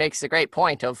Tywin makes a great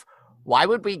point of, why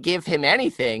would we give him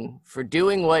anything for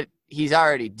doing what he's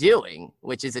already doing,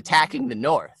 which is attacking the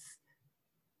North?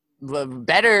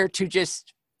 Better to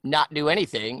just not do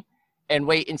anything and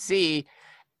wait and see,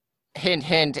 hint,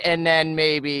 hint, and then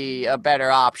maybe a better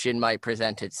option might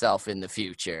present itself in the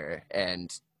future.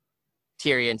 And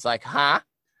Tyrion's like, huh?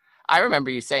 I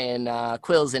remember you saying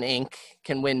quills and ink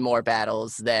can win more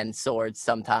battles than swords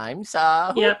sometimes.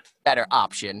 Yep. Better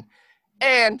option.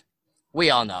 And we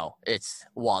all know it's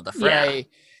Walder Frey. Yeah.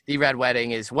 The Red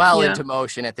Wedding is into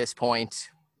motion at this point.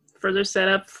 Further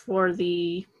setup for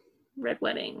the Red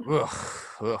Wedding.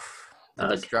 The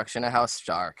destruction of House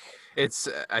Stark. It's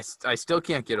I still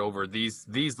can't get over these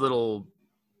little,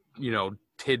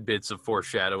 tidbits of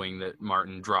foreshadowing that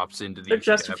Martin drops into these. They're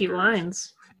just chapters. A few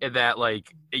lines. That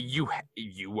you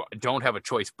don't have a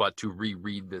choice but to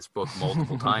reread this book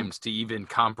multiple times to even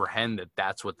comprehend that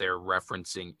that's what they're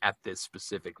referencing at this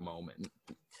specific moment.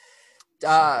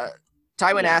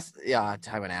 Tywin asks.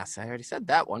 I already said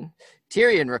that one.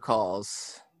 Tyrion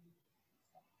recalls.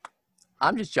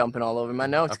 I'm just jumping all over my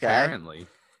notes, Apparently. Guy.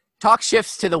 Talk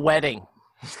shifts to the wedding.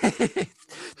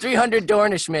 300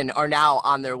 Dornishmen are now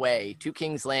on their way to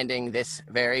King's Landing this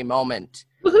very moment.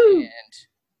 Woohoo! And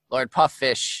Lord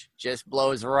Pufffish just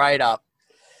blows right up.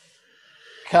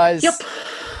 Because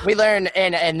we learn,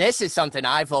 and this is something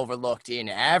I've overlooked in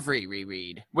every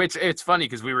reread. Which, it's funny,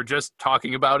 because we were just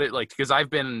talking about it, because I've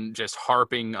been just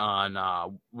harping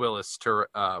on Willis.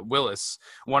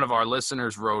 One of our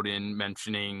listeners wrote in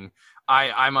mentioning,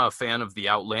 I'm a fan of the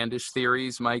outlandish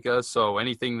theories, Micah, so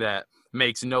anything that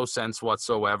makes no sense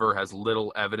whatsoever, has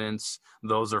little evidence,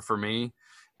 those are for me.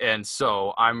 And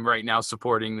so I'm right now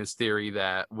supporting this theory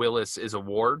that Willis is a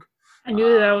ward. I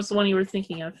knew that was the one you were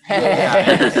thinking of.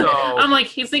 So, I'm like,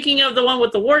 he's thinking of the one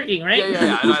with the warging, right?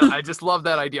 Yeah. And I just love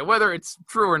that idea. Whether it's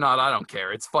true or not, I don't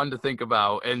care. It's fun to think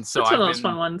about. And so I've been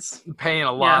fun ones. Paying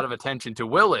a lot of attention to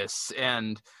Willis.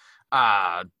 And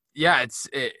Yeah,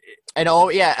 And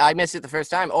I missed it the first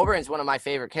time. Oberyn's one of my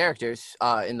favorite characters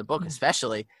in the book,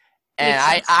 especially.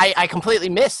 And I completely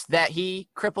missed that he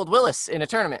crippled Willis in a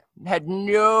tournament. Had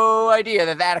no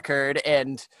idea that occurred.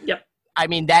 And Yep. I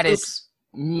mean, that Oops. is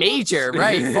major,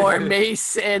 right, for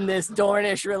Mace and this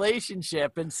Dornish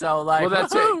relationship. And so, like, well,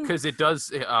 that's it, because it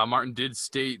does. Martin did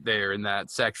state there in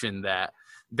that section that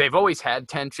they've always had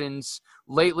tensions.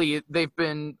 Lately, they've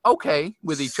been okay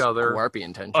with each other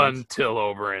Scorpion tensions. until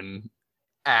Oberyn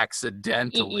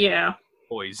accidentally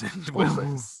poisoned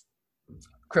Willis.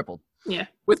 Crippled. Yeah.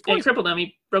 With And he poison. crippled him.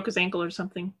 He broke his ankle or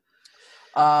something.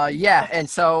 And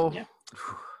so Yeah.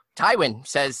 Tywin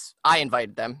says, I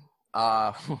invited them.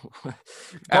 At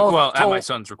my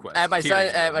son's request. At my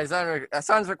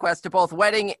son's request to both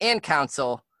wedding and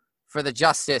council for the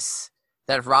justice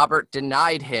that Robert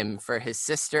denied him for his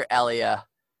sister Elia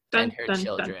and her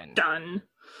children. Dun.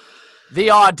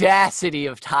 The audacity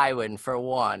of Tywin, for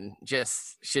one,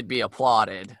 just should be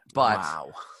applauded. But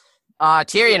Wow.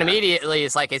 Tyrion immediately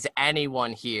is like, is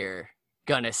anyone here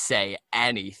gonna say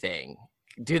anything?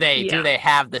 Do they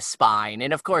have the spine?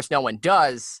 And of course no one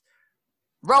does.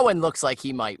 Rowan looks like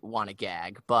he might want to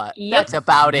gag, but that's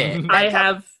about it. I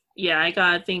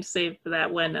got a thing to say for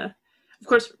that when, of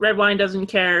course, Red Wine doesn't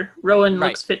care. Rowan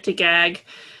looks fit to gag.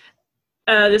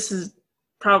 This is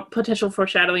potential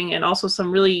foreshadowing and also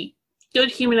some really good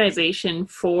humanization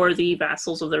for the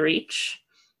vassals of the Reach,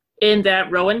 in that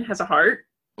Rowan has a heart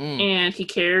and he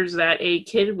cares that a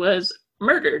kid was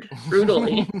murdered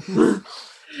brutally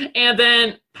and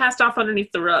then passed off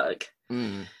underneath the rug.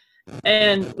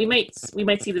 And we might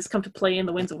see this come to play in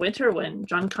the Winds of Winter when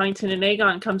Jon Connington and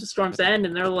Aegon come to Storm's End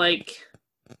and they're like,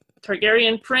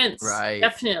 Targaryen prince,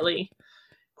 definitely,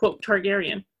 quote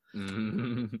Targaryen.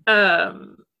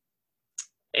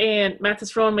 And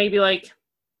Mathis Rowan may be like,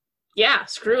 yeah,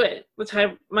 screw it. Let's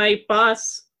have my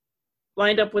boss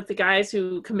lined up with the guys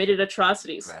who committed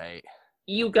atrocities. Right.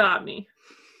 You got me.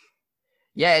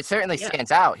 Yeah, it certainly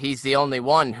stands out. He's the only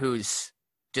one who's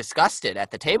disgusted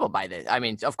at the table by this. I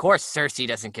mean, of course, Cersei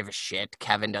doesn't give a shit.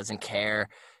 Kevin doesn't care.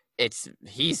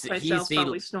 He's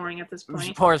probably snoring at this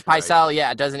point. Poor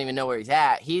Pycelle, doesn't even know where he's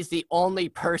at. He's the only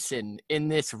person in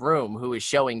this room who is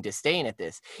showing disdain at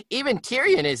this. Even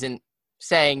Tyrion isn't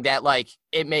saying that, like,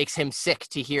 it makes him sick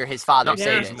to hear his father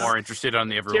say this. He's more interested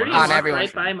on everyone Tyrion else. walked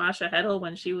right by Masha Hedel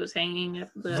when she was hanging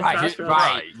at the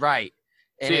crossroads. Right.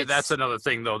 And see, that's another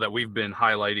thing, though, that we've been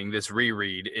highlighting this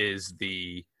reread is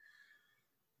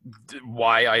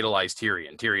why idolize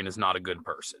Tyrion. Tyrion is not a good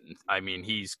person. I mean,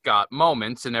 he's got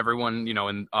moments, and everyone,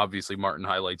 and obviously Martin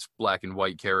highlights black and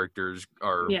white characters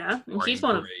are and he's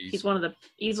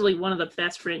easily one of the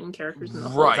best written characters in the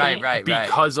whole thing. Right.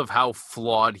 Because of how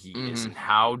flawed he is and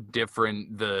how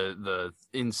different the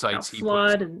insights how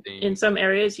flawed, and in some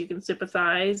areas you can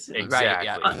sympathize.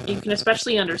 Exactly. You can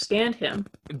especially understand him.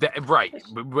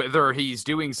 Whether he's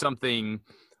doing something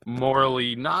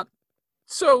morally not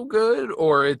so good,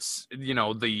 or it's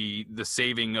the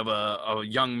saving of a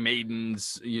young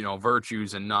maiden's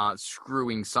virtues and not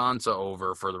screwing Sansa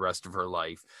over for the rest of her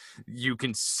life, you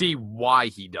can see why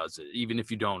he does it, even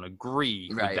if you don't agree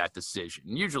with that decision.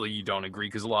 Usually you don't agree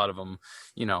because a lot of them,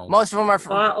 most of them are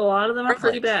a lot of them are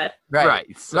pretty bad.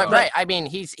 Right. I mean,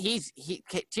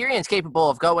 Tyrion's capable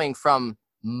of going from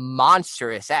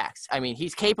monstrous acts. I mean,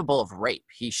 he's capable of rape.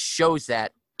 He shows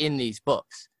that in these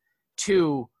books,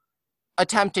 to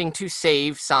attempting to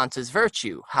save Sansa's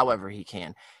virtue however he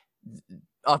can.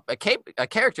 A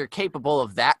character capable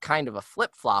of that kind of a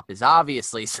flip-flop is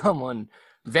obviously someone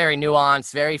very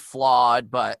nuanced, very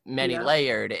flawed, but many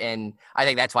layered. And I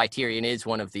think that's why Tyrion is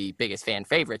one of the biggest fan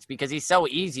favorites, because he's so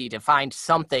easy to find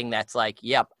something that's like,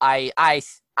 yep, I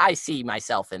see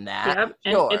myself in that. Yep,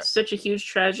 and it's such a huge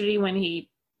tragedy when he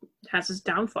has his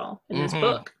downfall in this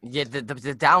book. Yeah,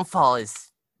 the downfall is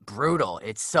brutal.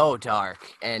 It's so dark.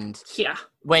 And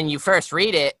when you first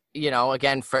read it,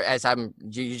 again,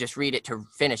 you just read it to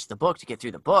finish the book, to get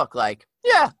through the book, like,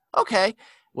 okay.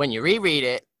 When you reread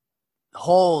it,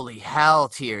 holy hell,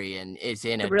 Tyrion is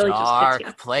in a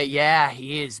dark place. Yeah,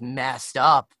 he is messed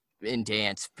up in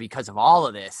Dance because of all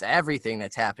of this, everything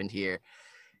that's happened here.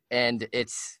 And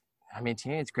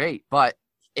Tyrion's great, but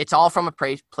it's all from a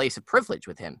place of privilege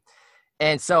with him.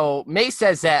 And so Mace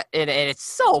says that, and it's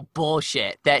so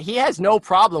bullshit, that he has no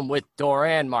problem with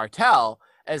Doran Martell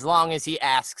as long as he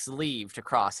asks leave to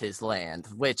cross his land,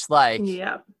 which,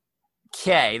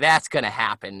 okay, that's going to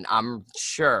happen, I'm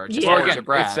sure. Just again,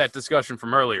 it's that discussion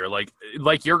from earlier. Like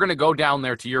you're going to go down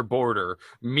there to your border,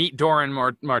 meet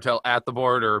Doran Martell at the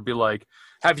border, be like,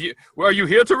 Are you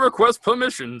here to request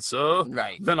permission, sir?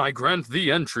 Right. Then I grant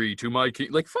thee entry to my king.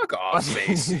 Like, fuck off,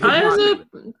 space. I'm a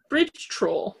bridge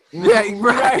troll. Yeah,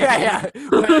 right, yeah.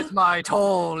 Where's my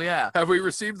toll? Yeah. Have we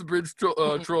received the bridge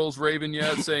troll's raven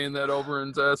yet, saying that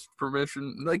Oberyn's asked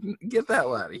permission? Like, get that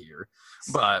out of here.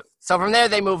 But So from there,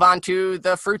 they move on to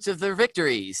the fruits of their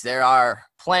victories. There are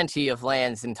plenty of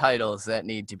lands and titles that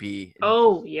need to be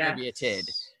Oh, yeah. distributed.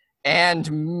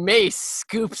 And Mace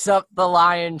scoops up the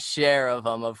lion's share of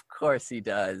them. Of course he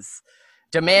does.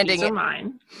 Demanding These are it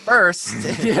mine. first.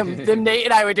 Them Nate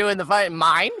and I were doing the fight.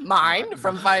 Mine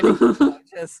from fighting.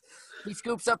 He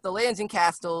scoops up the lands and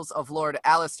castles of Lord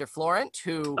Alistair Florent,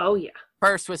 who Oh, yeah.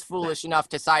 first was foolish enough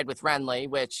to side with Renly,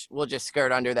 which we'll just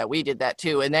skirt under that we did that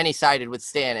too. And then he sided with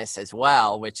Stannis as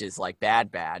well, which is like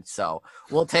bad. So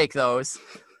we'll take those.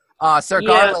 Sir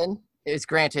Garland is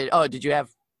granted. Oh, did you have?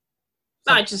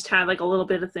 I just had like a little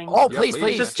bit of things. Oh, Yeah, please,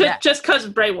 please. please. Just because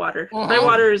of Brightwater. Mhm.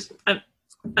 Brightwater is. I'm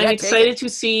Yeah, take excited to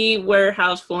see where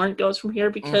House Florent goes from here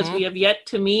because Mhm. we have yet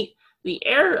to meet the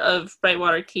heir of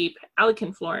Brightwater Keep,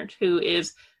 Alicent Florent, who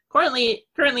is currently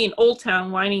in Old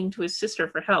Town whining to his sister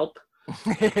for help.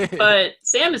 But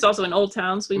Sam is also in Old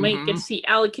Town, so we might get to see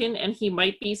Alicent, and he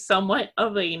might be somewhat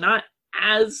of a not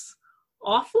as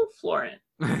awful Florent.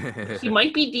 He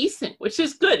might be decent, which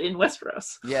is good in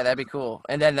Westeros. Yeah, that'd be cool.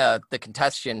 And then the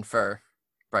contestation for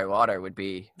Brightwater would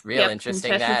be real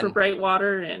interesting. Contestant Then for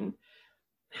Brightwater and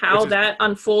how Which is- that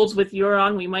unfolds with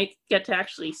Euron. We might get to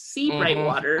actually see Mhm,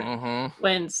 Brightwater mhm.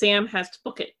 when Sam has to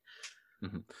book it.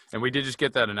 And we did just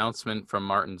get that announcement from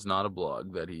Martin's Not a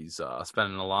Blog that he's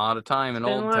spending a lot of time in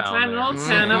Been a Old lot of Town. time in there. Old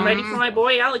Town. I'm ready for my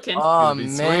boy Alicent. Oh It'll be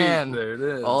sweet. man, There it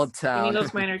is. Old We need Town.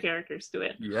 those minor characters to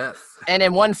it. Yes. And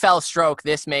in one fell stroke,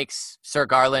 this makes Sir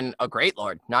Garland a great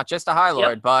lord, not just a high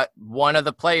lord, but one of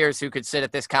the players who could sit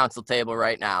at this council table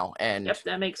right now. And Yep,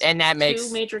 that makes makes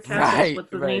two major castles right, with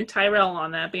the name Tyrell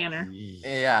on that banner.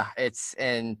 yeah, it's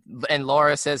and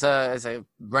Loras as a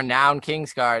renowned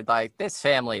Kingsguard, like this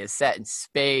family is set in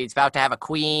spades, about to have a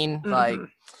queen, like Mhm.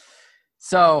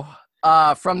 so.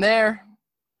 From there,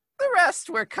 the rest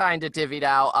were kind of divvied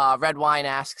out. Red Wine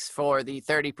asks for the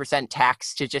 30%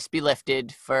 tax to just be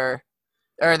lifted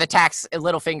or the tax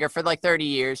Littlefinger for like 30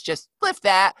 years. Just lift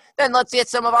that. Then let's get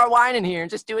some of our wine in here and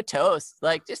just do a toast.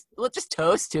 Like, let's just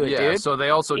toast to it, Yeah, dude. so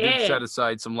they also did Yeah. set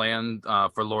aside some land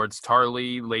for Lords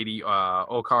Tarly, Lady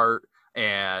Oakheart,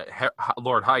 and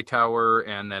Lord Hightower,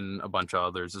 and then a bunch of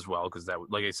others as well, because that,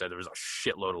 like I said, there was a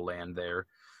shitload of land there.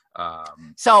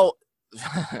 So,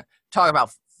 talk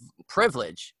about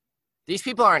privilege. These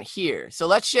people aren't here. So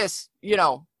let's just,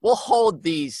 we'll hold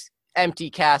these empty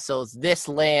castles, this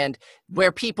land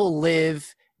where people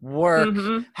live, work,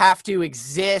 Mhm. have to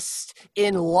exist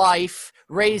in life,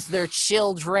 raise their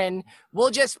children. We'll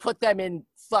just put them in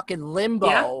fucking limbo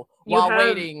Yeah. while have-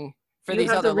 waiting for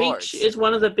these other the Reach lords. is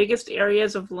one of the biggest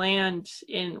areas of land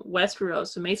in Westeros.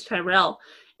 So Mace Tyrell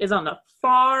is on the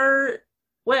far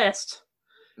west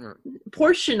Mm.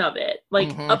 portion of it, like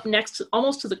Mhm. up next,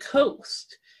 almost to the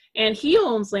coast. And he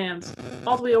owns lands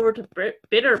all the way over to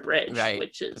Bitterbridge, Right.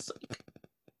 which is like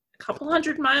a couple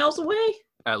 100 miles away,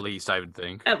 At least, I would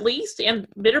think. at least. And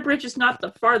Bitterbridge is not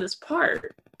the farthest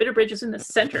part. Bitterbridge is in the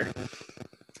center.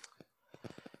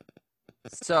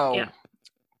 So, Yeah.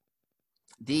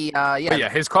 But yeah,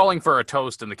 his calling for a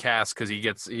toast in the cast because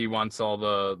he wants all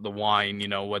the wine,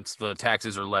 once the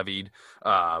taxes are levied.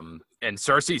 And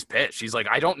Cersei's pissed. She's like,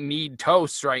 I don't need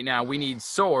toasts right now. We need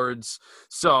swords.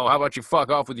 So how about you fuck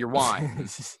off with your wine?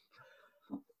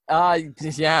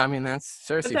 yeah, I mean, that's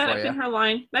Cersei But that for have you. been her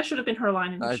line. That should have been her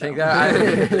line in the I show. think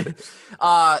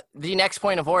that the next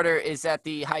point of order is that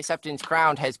the High Septon's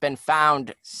crown has been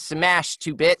found smashed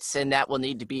to bits, and that will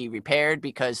need to be repaired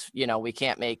because we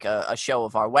can't make a show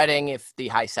of our wedding if the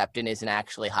High Septon isn't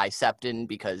actually High Septon,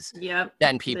 because Yep.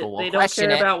 then people They will don't question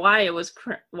care it. about why it was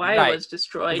Right. it was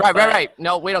destroyed. Right. but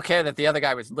No, we don't care that the other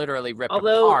guy was literally ripped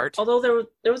Although apart.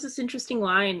 there was this interesting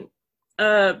line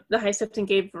the High Septon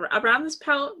gave around this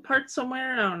part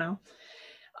somewhere, I don't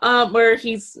know, where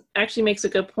he's actually makes a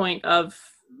good point of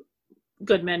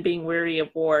good men being weary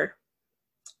of war.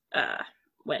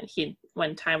 When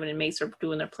Tywin and Mace are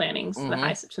doing their plannings, the Mhm.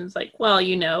 High Septon's like, well,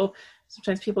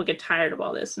 sometimes people get tired of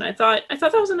all this, and I thought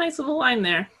that was a nice little line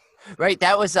there. Right,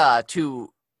 that was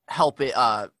to help it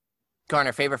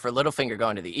garner favor for Littlefinger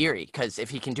going to the Eyrie, because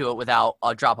if he can do it without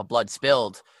a drop of blood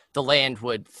spilled, the land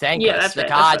would thank Yeah, us. that's The right,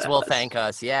 that's gods what will it was. thank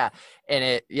us. Yeah, and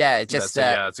it just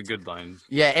That's a good line.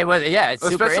 yeah, it was. Yeah, it's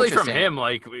super Especially from interesting. him,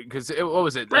 like, because what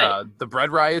was it? Right. The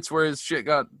bread riots where his shit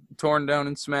got torn down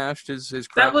and smashed his That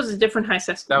crown? was a different High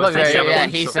Septon. That was Well, the yeah, other yeah, one.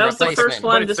 he's So- That was the replacement. first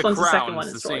one. But it's This one's the crown, second one.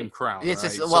 It's the in story. same crown, It's right?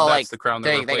 just, So well, that's like, the crown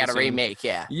they got a replacing. remake,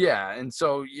 yeah. Yeah, and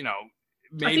so,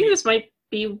 maybe. I think this might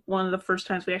be one of the first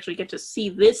times we actually get to see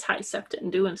this High Septon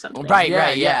doing something. Right,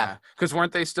 yeah. Because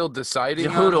weren't they still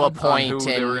deciding Who to on appoint who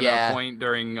they and- were going to yeah. appoint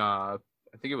during, I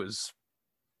think it was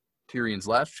Tyrion's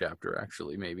last chapter,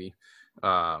 actually, maybe.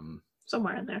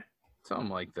 Somewhere in there. Something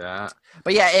like that.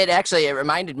 But yeah, it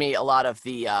reminded me a lot of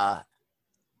the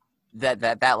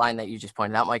that line that you just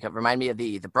pointed out, Mike. It reminded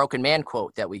me of the broken man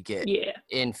quote that we get Yeah.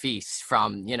 in Feast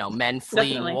from, men fleeing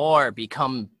Definitely. war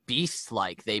become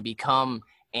beast-like. They become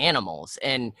animals.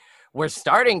 And we're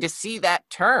starting to see that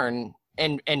turn.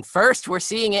 And first we're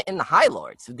seeing it in the High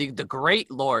Lords, the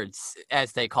great lords,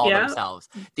 as they call Yeah. themselves.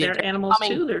 They're animals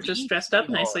becoming too. They're just beast, dressed up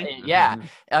nicely. and yeah. Mhm.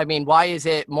 I mean, why is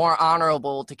it more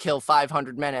honorable to kill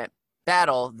 500 men at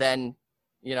battle than,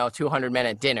 200 men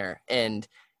at dinner? And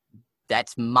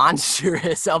that's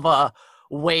monstrous of a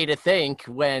way to think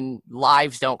when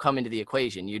lives don't come into the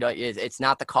equation. It's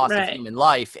not the cost Right. of human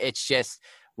life. It's just,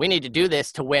 we need to do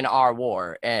this to win our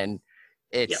war. And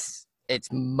it's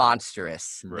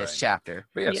monstrous, Right. this chapter.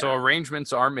 But yeah, so Yeah.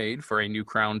 arrangements are made for a new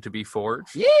crown to be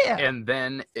forged. Yeah. And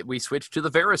then we switch to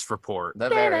the Varys report. The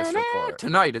Varys report.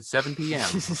 Tonight at 7 p.m.,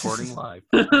 reporting live.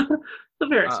 The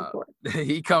Varys Uh, report.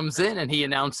 He comes in and he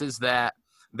announces that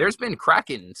there's been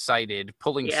Kraken sighted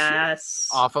pulling shit Yes.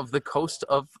 off of the coast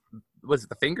of, was it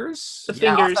the Fingers? The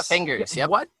Yeah, off fingers. the fingers. Yep.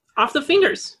 What? Off the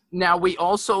fingers. Now, we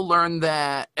also learned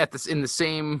that in the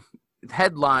same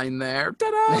headline there,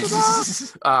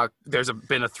 ta-da, there's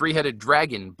been a three-headed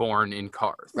dragon born in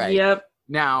Karth. Right. Yep.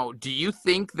 Now, do you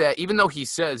think that, even though he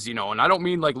says, and I don't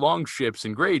mean like long ships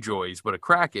and Greyjoys, but a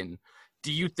Kraken,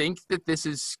 do you think that this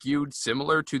is skewed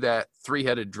similar to that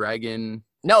three-headed dragon?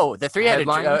 No, the three-headed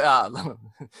Headline?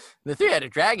 the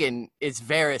three-headed dragon is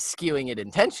Varys skewing it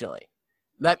intentionally.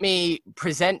 Let me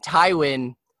present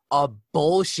Tywin a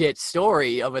bullshit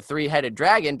story of a three-headed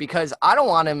dragon because I don't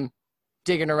want him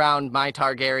digging around my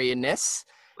Targaryenness.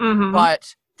 Mm-hmm.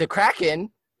 But the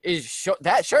Kraken is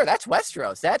that's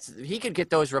Westeros. He could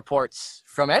get those reports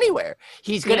from anywhere.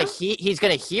 He's gonna he's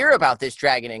gonna hear about this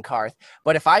dragon in Karth.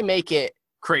 But if I make it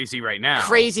Crazy right now.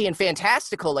 crazy and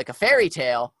fantastical like a fairy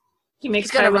tale, He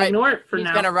makes he's gonna Tywin write- ignore it for he's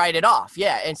now. gonna write it off.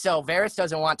 Yeah, and so Varys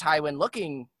doesn't want Tywin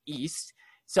looking east.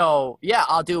 So yeah,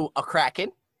 I'll do a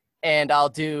Kraken and I'll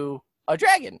do a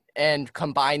dragon and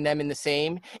combine them in the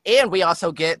same. And we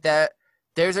also get that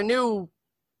there's a new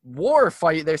war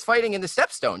fight. There's fighting in the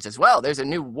Stepstones as well. There's a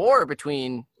new war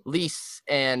between Lys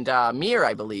and Myr,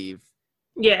 I believe.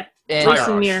 Yeah. And Lys and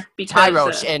Tyrosh. Myr. Because,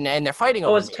 Tyrosh, and they're fighting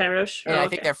over oh, it's Myr. Tyrosh? And Oh, I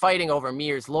think okay. they're fighting over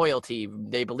Myr's loyalty.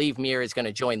 They believe Myr is going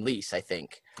to join Lys, I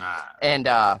think. Ah. And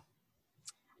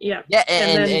Yeah. yeah,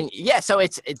 And then and yeah, so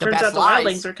it's the Turns best out the lies.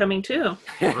 wildlings are coming too.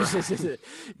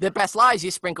 The best lies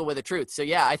you sprinkle with the truth. So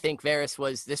yeah, I think Varys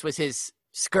was his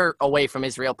skirt away from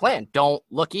his real plan. Don't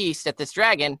look east at this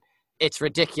dragon. It's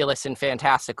ridiculous and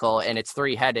fantastical, and it's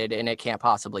three-headed, and it can't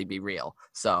possibly be real.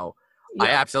 So I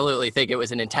Yeah. absolutely think it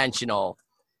was an intentional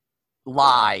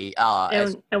lie.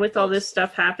 And with all this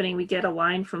stuff happening, we get a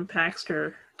line from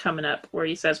Paxter coming up where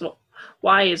he says, "Well,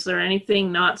 why is there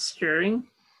anything not stirring?"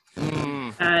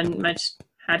 And Mitch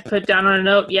had put down on a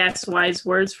note, "Yes, wise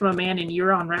words from a man in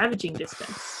Euron ravaging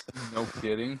distance." No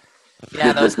kidding.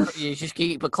 Yeah, you just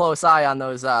keep a close eye on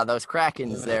those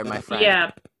Krakens there, my friend.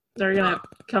 Yeah, they're gonna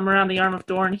come around the Arm of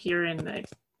Dorne here in an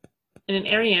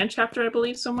Arianne chapter, I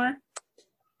believe, somewhere.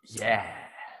 Yeah.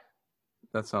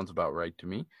 That sounds about right to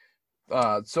me.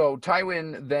 So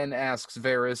Tywin then asks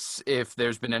Varys if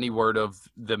there's been any word of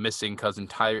the missing cousin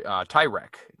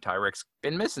Tyrek. Tyrek's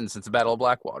been missing since the Battle of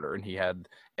Blackwater, and he had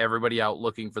everybody out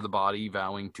looking for the body,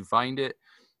 vowing to find it.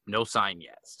 No sign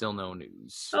yet. Still no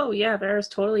news. Oh yeah, Varys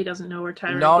totally doesn't know where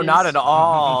Tyrek No, is. not at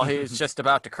all. He's just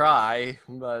about to cry,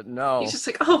 but no. He's just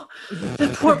like, "Oh,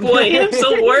 that poor boy. I'm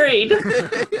so worried."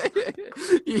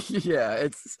 Yeah,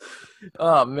 it's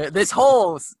oh man, this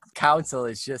whole council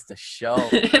is just a show.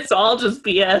 It's all just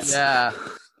BS. Yeah,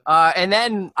 and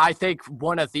then I think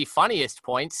one of the funniest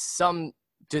points: some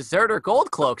deserter gold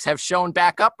cloaks have shown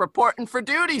back up reporting for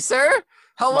duty, sir.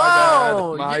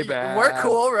 Hello, My bad. We're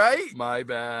cool, right? My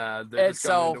bad. They're And just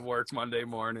coming so- to work Monday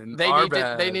morning. They Our need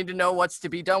bad. they need to know what's to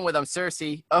be done with them.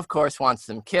 Cersei, of course, wants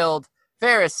them killed.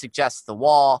 Varys suggests the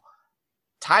wall.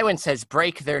 Tywin says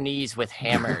break their knees with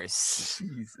hammers.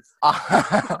 Jesus.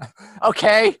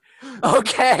 Okay.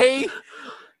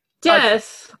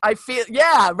 Death, I feel,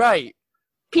 yeah, right.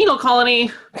 penal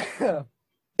colony,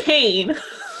 pain.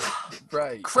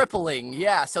 Right. Crippling,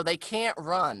 yeah, so they can't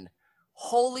run.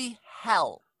 Holy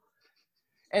hell.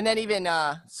 And then even,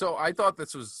 So I thought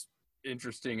this was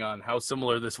interesting on how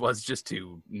similar this was just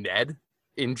to Ned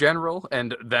in general,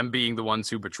 and them being the ones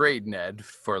who betrayed Ned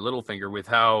for Littlefinger, with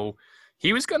how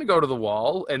he was going to go to the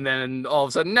wall, and then all of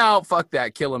a sudden, no, fuck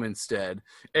that, kill him instead.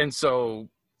 And so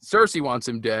Cersei wants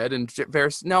him dead, and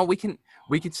Varys, no, we can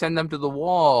send them to the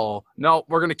wall. No,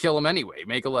 we're going to kill them anyway.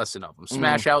 Make a lesson of them.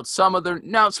 Smash out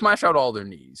smash out all their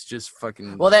knees. Just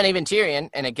fucking. Well, then even Tyrion,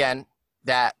 and again,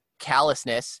 that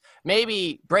callousness,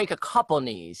 maybe break a couple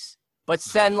knees, but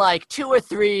send like 2 or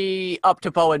 3 up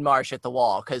to Bowen Marsh at the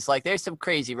wall, because like there's some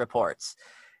crazy reports.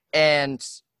 And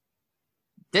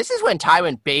this is when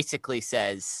Tywin basically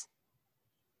says,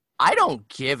 I don't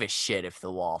give a shit if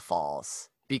the wall falls,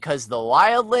 because the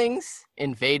wildlings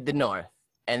invade the north,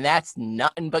 and that's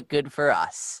nothing but good for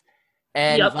us.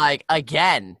 And like,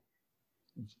 again,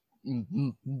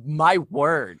 my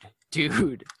word,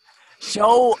 dude.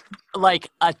 Show like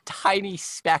a tiny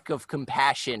speck of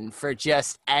compassion for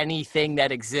just anything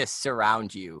that exists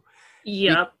around you.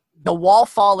 Yep. The wall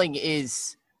falling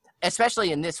is,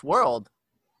 especially in this world,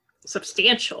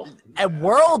 substantial. A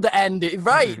world ending,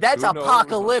 right? That's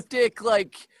apocalyptic,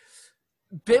 like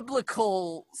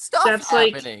biblical stuff. That's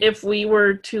happening. Like if we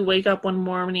were to wake up one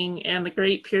morning and the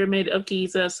Great Pyramid of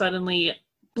Giza suddenly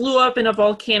blew up in a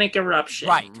volcanic eruption.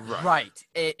 Right.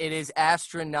 It is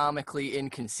astronomically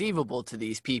inconceivable to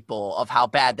these people of how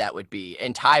bad that would be.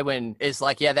 And Tywin is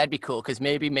like, yeah, that'd be cool, because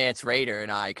maybe Mance Rayder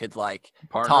and I could like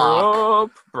partner up,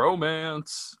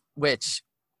 bromance. Which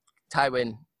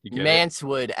Tywin, Mance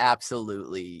would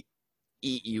absolutely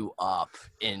eat you up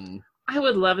in. I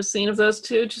would love a scene of those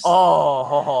two. Just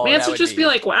Mance would just be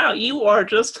like, wow, you are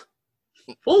just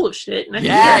full of shit. And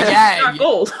not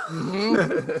gold.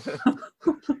 Mm-hmm.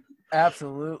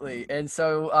 Absolutely. And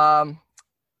so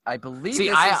I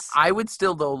believe I would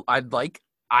still, though,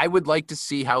 I would like to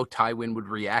see how Tywin would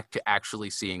react to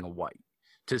actually seeing a white,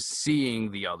 to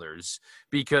seeing the others,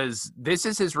 because this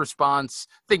is his response,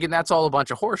 thinking that's all a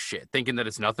bunch of horse shit, thinking that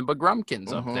it's nothing but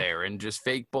Grumpkins up there and just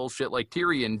fake bullshit like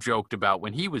Tyrion joked about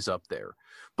when he was up there.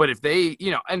 But if they,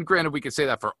 and granted, we could say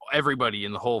that for everybody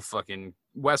in the whole fucking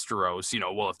Westeros,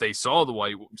 well, if they saw the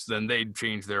White Wolves, then they'd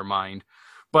change their mind.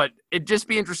 But it'd just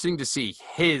be interesting to see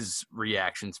his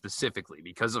reaction specifically,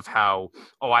 because of how,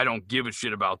 I don't give a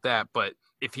shit about that. But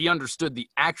if he understood the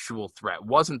actual threat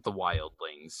wasn't the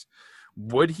wildlings,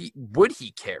 would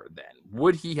he care then?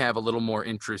 Would he have a little more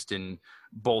interest in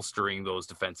bolstering those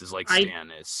defenses like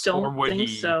Stannis? I don't think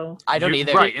so. I don't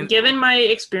either. Right. Given my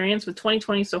experience with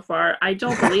 2020 so far, I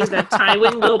don't believe that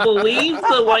Tywin will believe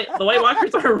the White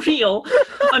Walkers are real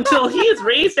until he is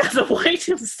raised as a white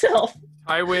himself.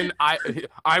 Tywin,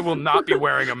 I will not be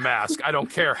wearing a mask. I don't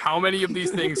care how many of these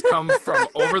things come from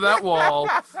over that wall.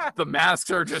 The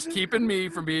masks are just keeping me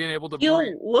from being able to breathe.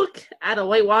 He'll look at a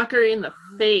White Walker in the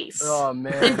face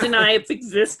and deny its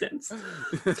existence.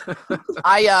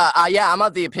 I'm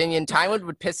of the opinion Tywin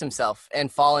would piss himself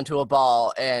and fall into a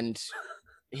ball, and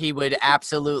he would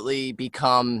absolutely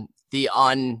become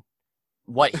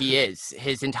what he is.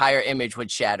 His entire image would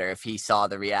shatter if he saw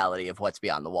the reality of what's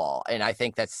beyond the wall. And I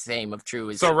think that's the same of true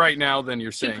as. So right now, then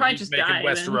you're saying he's making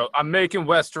Westeros. I'm making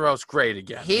Westeros great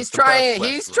again. He's trying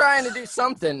to do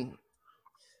something,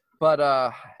 but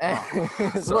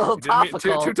it's a little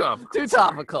topical. Too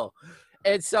topical.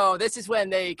 And so this is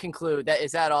when they conclude that,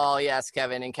 is that all? Yes,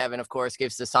 Kevin. And Kevin, of course,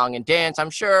 gives the song and dance.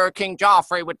 I'm sure King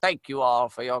Joffrey would thank you all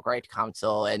for your great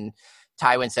counsel. And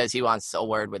Tywin says he wants a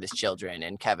word with his children.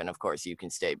 And Kevin, of course, you can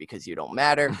stay because you don't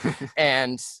matter.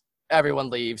 And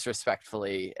everyone leaves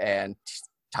respectfully. And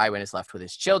Tywin is left with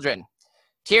his children.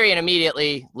 Tyrion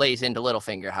immediately lays into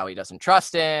Littlefinger how he doesn't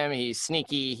trust him. He's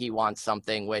sneaky. He wants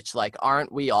something, which, like,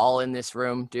 aren't we all in this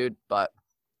room, dude? But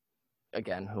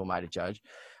again, who am I to judge?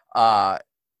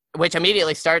 Which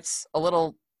immediately starts a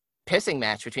little pissing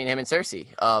match between him and Cersei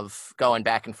of going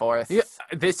back and forth. Yeah,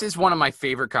 this is one of my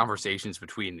favorite conversations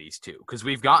between these two, because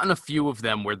we've gotten a few of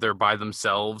them where they're by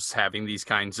themselves having these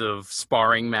kinds of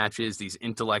sparring matches, these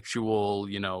intellectual,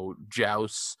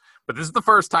 jousts. But this is the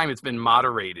first time it's been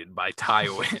moderated by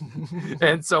Tywin.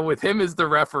 And so with him as the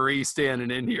referee standing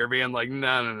in here being like,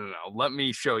 no, let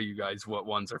me show you guys what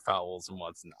ones are fouls and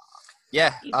what's not.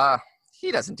 Yeah,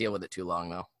 he doesn't deal with it too long,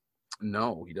 though.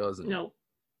 No, he doesn't. No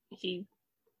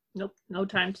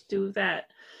time to do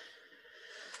that.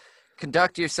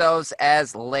 Conduct yourselves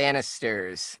as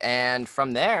Lannisters. And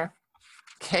from there,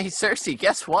 okay, Cersei,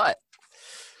 guess what?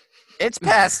 It's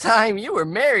past time you were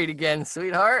married again,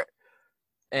 sweetheart.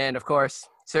 And, of course,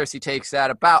 Cersei takes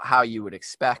that about how you would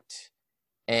expect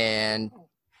and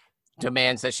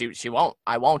demands that she won't.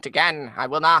 I won't again. I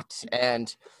will not.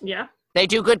 And They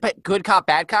do good cop,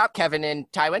 bad cop, Kevin and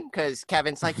Tywin, because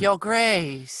Kevin's like, yo,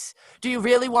 Grace, do you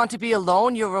really want to be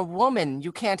alone? You're a woman.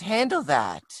 You can't handle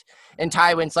that. And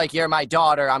Tywin's like, you're my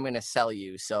daughter. I'm going to sell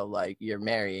you. So, like, you're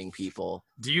marrying people.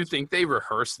 Do you think they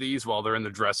rehearse these while they're in the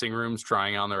dressing rooms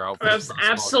trying on their outfits?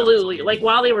 Absolutely. Like,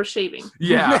 while they were shaving.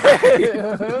 Yeah.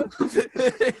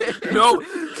 No,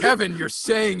 Kevin, you're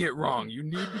saying it wrong. You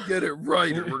need to get it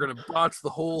right, or we're going to botch the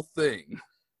whole thing.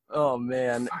 Oh,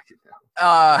 man.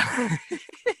 I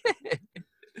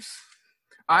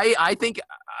think,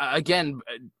 again,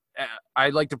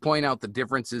 I'd like to point out the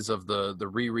differences of the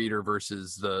rereader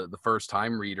versus the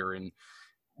first-time reader. And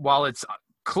while it's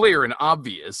clear and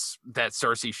obvious that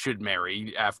Cersei should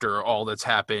marry after all that's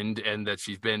happened and that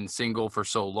she's been single for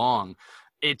so long,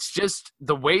 it's just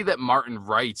the way that Martin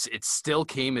writes, it still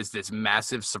came as this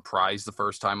massive surprise the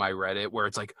first time I read it, where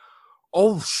it's like,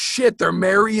 oh, shit, they're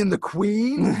marrying the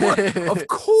queen? Of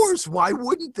course, why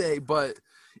wouldn't they? But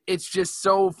it's just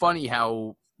so funny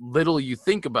how little you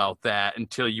think about that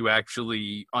until you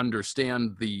actually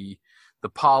understand the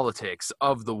politics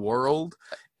of the world.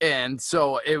 And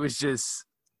so it's just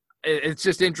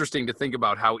interesting to think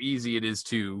about how easy it is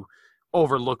to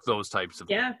overlook those types of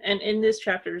things. Yeah, and in this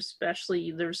chapter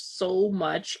especially, there's so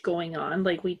much going on.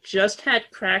 Like, we just had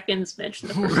Krakens mentioned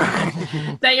the first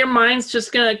time, that your mind's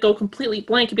just gonna go completely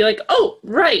blank and be like, oh,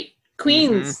 right,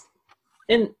 queens.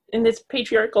 In this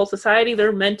patriarchal society,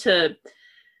 they're meant to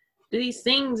do these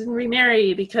things and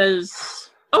remarry because,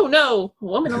 oh no, a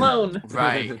woman alone.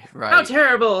 Right. How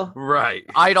terrible. Right.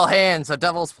 Idle hands, a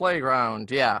devil's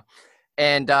playground. Yeah.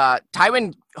 And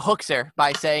Tywin hooks her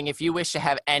by saying, if you wish to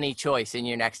have any choice in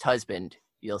your next husband,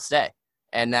 you'll stay.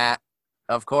 And that,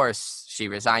 of course, she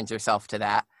resigns herself to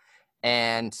that.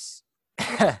 And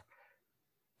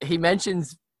he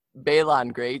mentions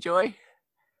Balon Greyjoy,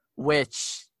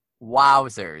 which,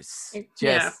 wowzers.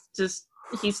 Just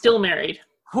he's still married.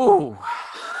 Whew.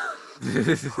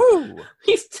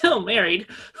 He's still married.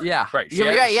 Yeah. Right.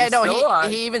 Yeah, no,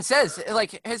 he even says,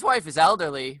 like, his wife is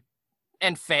elderly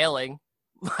and failing.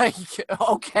 Like,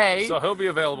 okay. So he'll be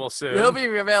available soon. He'll be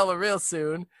available real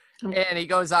soon. And he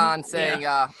goes on saying,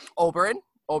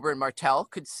 Oberyn Martell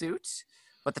could suit,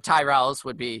 but the Tyrells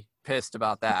would be pissed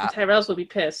about that. The Tyrells would be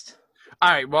pissed. All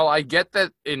right, well, I get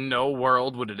that in no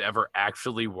world would it ever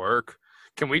actually work.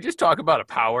 Can we just talk about a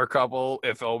power couple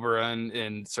if Oberyn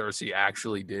and Cersei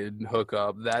actually did hook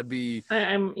up? That'd be...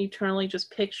 I'm eternally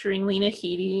just picturing Lena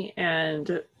Headey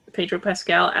and Pedro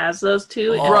Pascal as those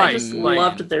two. Oh, and right. I just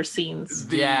loved their scenes.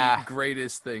 The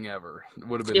greatest thing ever.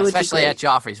 Would have been... Especially at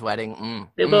Joffrey's wedding.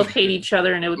 They both hate each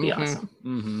other, and it would be awesome.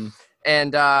 Mm-hmm.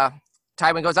 And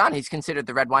Tywin goes on. He's considered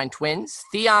the Red Wine Twins.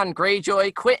 Theon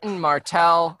Greyjoy, Quentin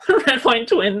Martell. Red Wine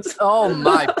Twins. Oh,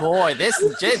 my boy. This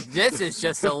is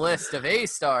just a list of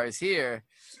A-stars here.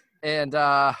 And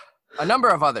a number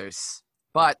of others.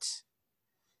 But...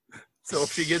 So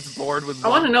if she gets bored with... I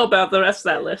want to know about the rest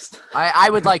of that list. I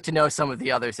would like to know some of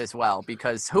the others as well,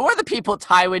 because who are the people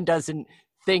Tywin doesn't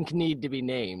think need to be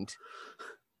named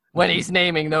when he's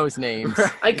naming those names?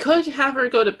 I could have her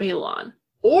go to Balon.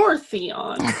 Or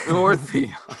Theon. Or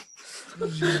Theon.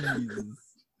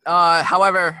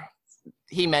 However,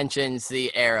 he mentions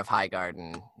the heir of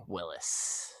Highgarden,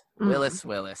 Willis.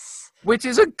 Willis. Which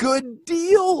is a good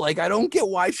deal. Like, I don't get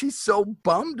why she's so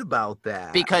bummed about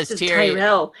that. Because It's Tyrion...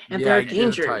 Tyrell, and there are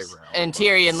dangers. And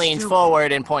Tyrion leans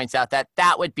forward and points out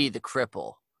that would be the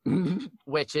cripple.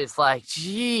 Which is like,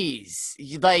 geez.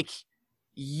 Like,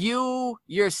 you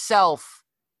yourself...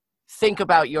 think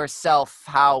about yourself,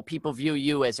 how people view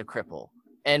you as a cripple,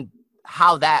 and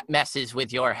how that messes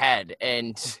with your head.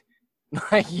 And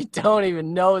like, you don't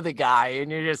even know the guy, and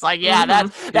you're just like, yeah,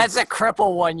 that's a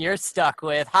cripple one you're stuck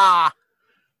with. Ha!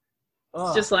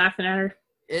 Just laughing at her.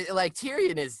 Like,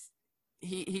 Tyrion is,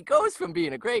 he goes from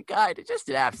being a great guy to just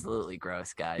an absolutely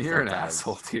gross guy. You're sometimes. an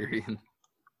asshole, Tyrion.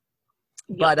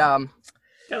 But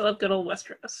Gotta love good old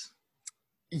Westeros.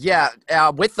 yeah,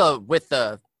 with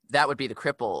the that would be the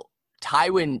cripple.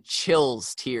 Tywin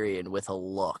chills Tyrion with a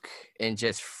look and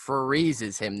just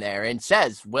freezes him there and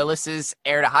says Willis is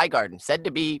heir to Highgarden, said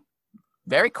to be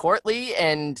very courtly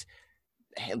and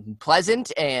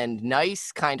pleasant and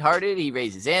nice, kind-hearted. He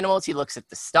raises animals. He looks at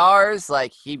the stars.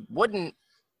 Like, he wouldn't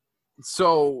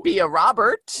be a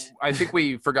Robert. I think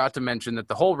we forgot to mention that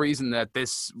the whole reason that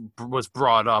this was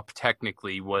brought up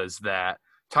technically was that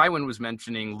Tywin was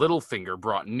mentioning Littlefinger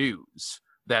brought news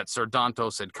that Sir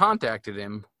Dantos had contacted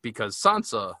him because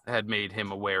Sansa had made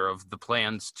him aware of the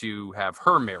plans to have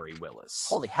her marry Willis.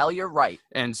 Holy hell, you're right.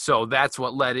 And so that's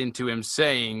what led into him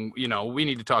saying, we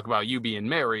need to talk about you being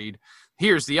married.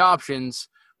 Here's the options,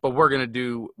 but we're going to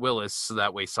do Willis so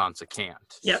that way Sansa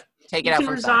can't. Yep. take it you out can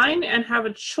from resign and have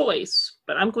a choice,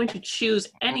 but I'm going to choose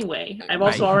anyway. I've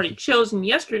also Right. already chosen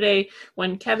yesterday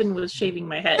when Kevin was shaving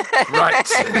my head. Right.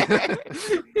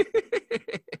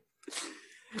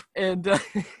 And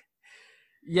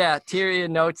yeah, Tyrion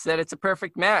notes that it's a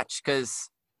perfect match because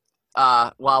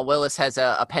while Willis has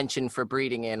a penchant for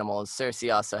breeding animals,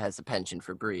 Cersei also has a penchant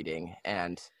for breeding,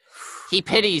 and he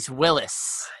pities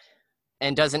Willis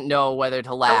and doesn't know whether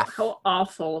to laugh. How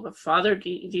awful of a father do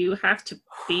you have to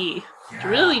be to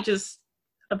really just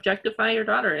objectify your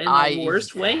daughter in the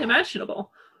worst way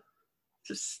imaginable?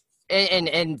 Just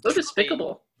and so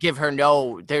despicable. Give her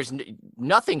there's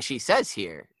nothing she says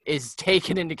here is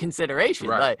taken into consideration.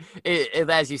 Right. Like,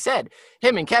 as you said,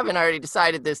 him and Kevin already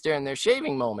decided this during their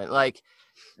shaving moment. Like,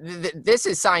 this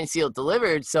is signed, sealed,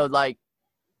 delivered. So, like,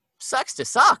 sucks to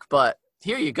suck, but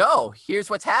here you go. Here's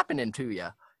what's happening to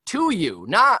you,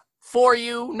 not for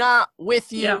you, not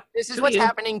with you. Yeah, this is what's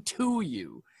happening to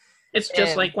you. It's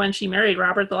just like when she married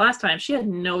Robert the last time. She had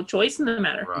no choice in the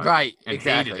matter. Right, and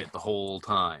exactly. hated it the whole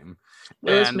time.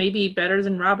 Willis may be better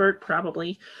than Robert,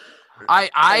 probably.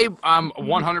 I'm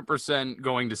 100%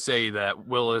 going to say that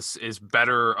Willis is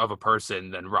better of a person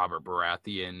than Robert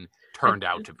Baratheon turned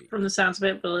out to be. From the sounds of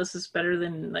it, Willis is better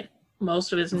than like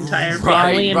most of his entire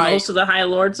family and most of the High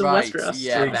Lords of Westeros.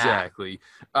 Yeah, exactly.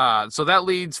 So that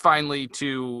leads finally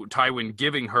to Tywin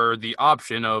giving her the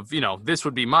option of, this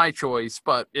would be my choice,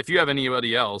 but if you have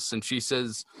anybody else, and she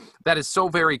says, "That is so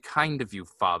very kind of you,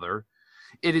 father.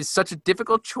 It is such a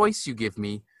difficult choice you give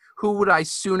me. Who would I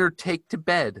sooner take to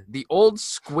bed, the old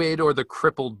squid or the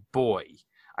crippled boy?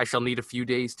 I shall need a few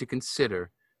days to consider.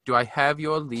 Do I have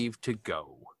your leave to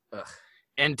go?" Ugh.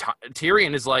 And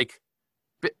Tyrion is like,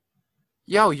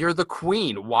 "Yo, you're the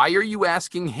queen. Why are you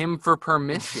asking him for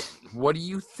permission? What are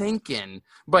you thinking?"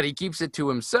 But he keeps it to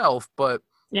himself. But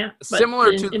yeah,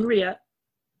 similar in Rhea.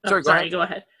 Oh, sorry, go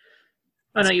ahead.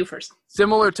 Oh no, you first.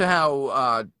 Similar to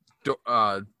how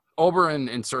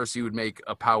Oberyn and Cersei would make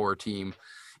a power team.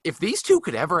 If these two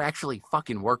could ever actually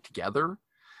fucking work together,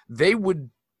 they would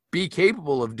be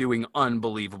capable of doing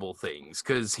unbelievable things.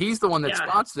 Because he's the one that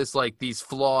spots these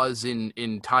flaws in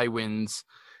Tywin's,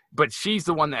 but she's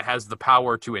the one that has the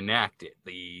power to enact it.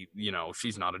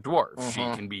 She's not a dwarf. Mm-hmm.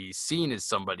 She can be seen as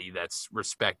somebody that's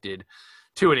respected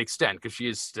to an extent because she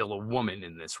is still a woman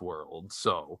in this world.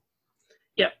 So,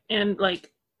 yeah, and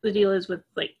like the deal is with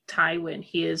like Tywin,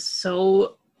 he is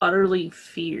so utterly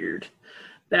feared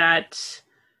that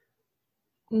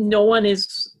no one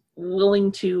is willing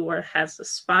to or has the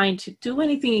spine to do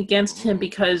anything against him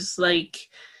because, like,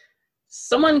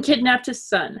 someone kidnapped his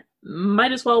son.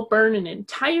 Might as well burn an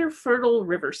entire fertile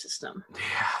river system.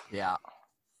 Yeah.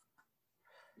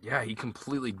 Yeah, he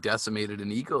completely decimated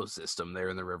an ecosystem there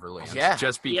in the Riverlands. Yeah.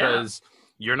 Just because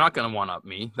you're not going to one-up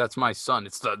me. That's my son.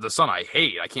 It's the son I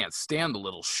hate. I can't stand the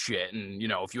little shit. And,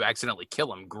 if you accidentally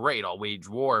kill him, great, I'll wage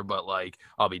war. But,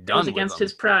 I'll be done with him. It was against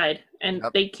his pride. And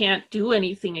they can't do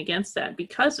anything against that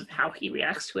because of how he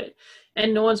reacts to it.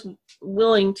 And no one's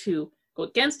willing to go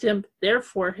against him.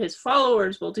 Therefore, his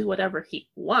followers will do whatever he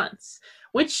wants,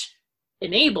 which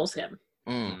enables him.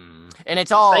 And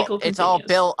it's all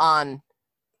built on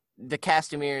the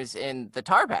Castameres and the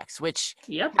Tarbecks, which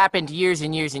happened years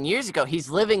and years and years ago.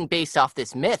 He's living based off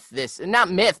this myth,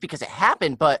 not myth because it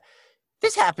happened, but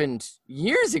this happened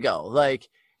years ago. Like,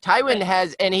 Tywin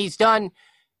has, and he's done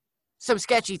some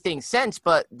sketchy things since,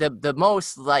 but the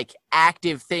most like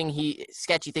active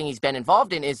sketchy thing he's been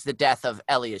involved in is the death of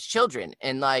Elya's children.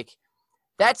 And like,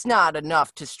 that's not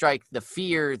enough to strike the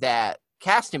fear that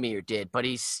Castamere did, but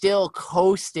he's still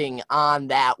coasting on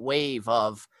that wave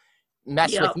of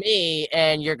mess with me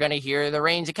and you're going to hear the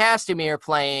Reigns of Castamere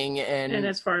playing. And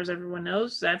as far as everyone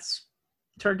knows, that's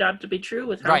turned out to be true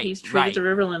with how he's treated the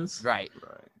Riverlands. Right.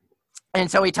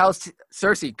 And so he tells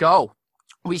Cersei, "Go.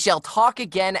 We shall talk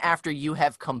again after you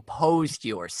have composed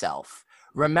yourself.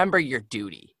 Remember your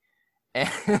duty." And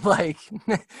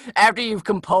after you've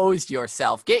composed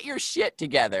yourself, get your shit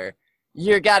together.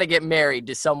 You got to get married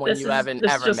to someone you haven't ever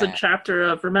met. This is just a chapter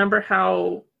of remember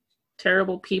how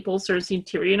terrible people Cersei and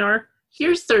Tyrion are.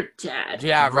 Here's their dad.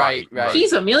 Yeah, right.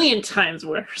 He's a million times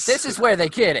worse. This is where they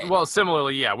get it. Well,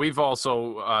 similarly, we've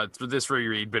also, through this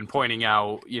reread, been pointing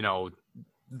out,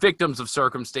 victims of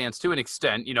circumstance to an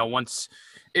extent.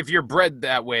 If you're bred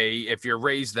that way, if you're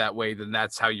raised that way, then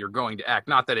that's how you're going to act.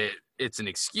 Not that it's an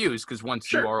excuse, because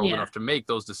once you are old enough to make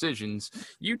those decisions,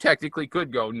 you technically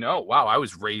could go, "No, wow, I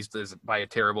was raised by a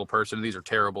terrible person. These are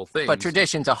terrible things." But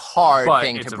tradition's a hard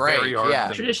thing to break.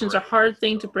 Tradition's a hard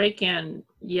thing to break, and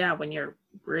when you're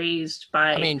raised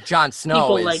by Jon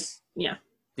Snow people is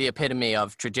the epitome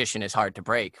of tradition is hard to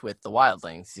break with the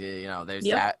wildlings. You know, there's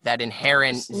that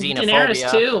inherent xenophobia.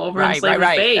 Daenerys too, over in Slave of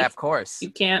Faith. Of course. You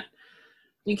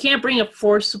can't bring a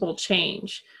forcible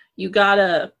change. You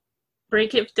gotta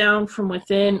break it down from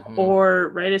within, or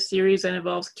write a series that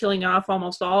involves killing off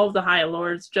almost all of the High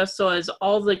Lords, just so as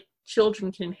all the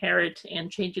children can inherit and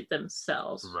change it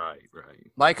themselves. Right.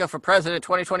 Micah for president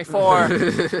 2024.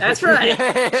 That's right.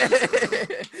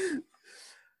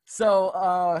 So,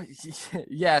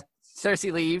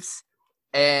 Cersei leaves,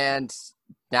 and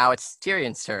now it's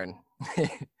Tyrion's turn.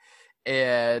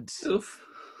 And Oof.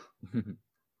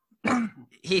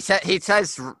 he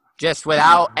says, just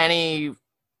without any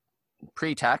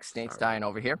pretext, Nate's dying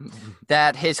over here,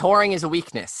 that his whoring is a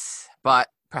weakness, but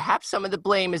perhaps some of the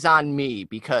blame is on me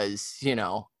because, you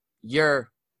know, you're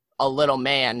a little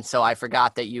man, so I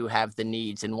forgot that you have the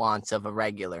needs and wants of a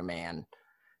regular man.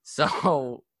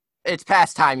 So it's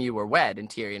past time you were wed. And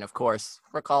Tyrion, of course,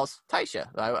 recalls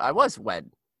Tysha. I was wed.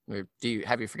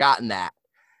 Have you forgotten that?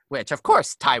 Which, of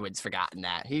course, Tywin's forgotten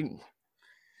that. I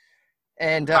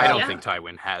don't think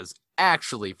Tywin has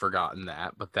actually forgotten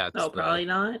that, but that's probably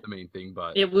not the main thing.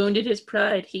 But it wounded his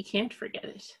pride. He can't forget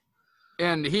it.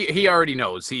 And he already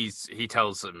knows. He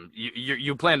tells him,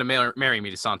 you plan to marry me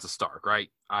to Sansa Stark, right?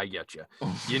 I get you.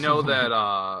 You know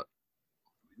that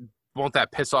won't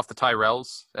that piss off the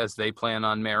Tyrells as they plan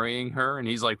on marrying her? And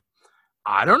he's like,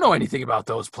 I don't know anything about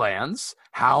those plans.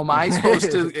 How am I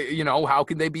supposed to, how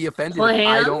can they be offended? Plans?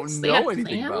 I don't know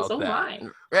anything about that. My.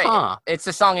 Right. Huh. It's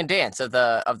the song and dance of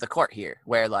the court here,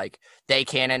 where like they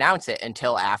can't announce it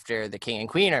until after the king and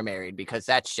queen are married because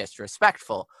that's just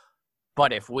respectful.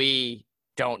 But if we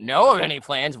don't know of any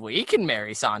plans, we can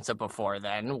marry Sansa before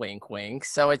then. Wink, wink.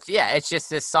 So it's just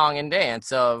this song and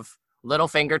dance of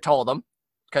Littlefinger told them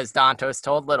because Dantos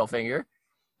told Littlefinger.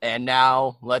 And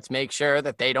now let's make sure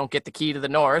that they don't get the key to the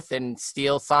north and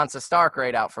steal Sansa Stark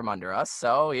right out from under us.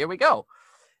 So here we go.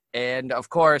 And of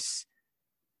course,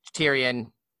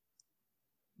 Tyrion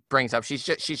brings up she's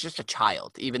just a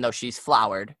child, even though she's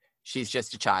flowered. She's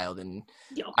just a child, and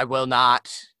I will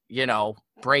not,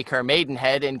 break her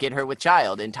maidenhead and get her with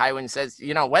child. And Tywin says,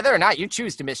 whether or not you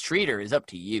choose to mistreat her is up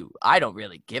to you. I don't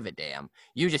really give a damn.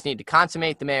 You just need to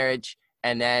consummate the marriage,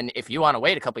 and then if you want to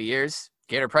wait a couple years,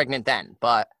 get her pregnant then.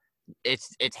 But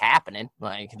it's happening.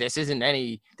 Like this isn't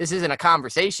a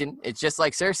conversation. It's just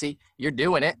like Cersei. You're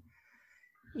doing it.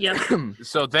 Yep.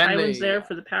 So then Tywin's there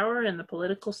for the power and the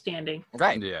political standing.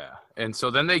 Right. Yeah. And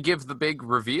so then they give the big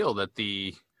reveal to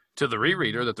the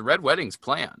rereader that the Red Wedding's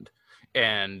planned.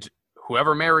 And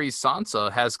whoever marries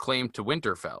Sansa has claim to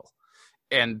Winterfell.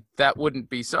 And that wouldn't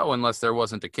be so unless there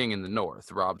wasn't a king in the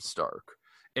north, Robb Stark.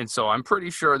 And so I'm pretty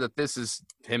sure that this is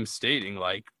him stating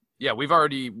like, yeah,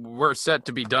 we're set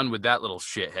to be done with that little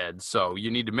shithead. So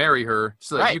you need to marry her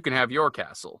so that you can have your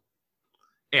castle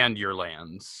and your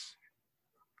lands.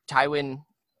 Tywin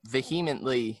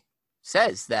vehemently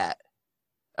says that,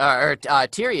 or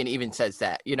Tyrion even says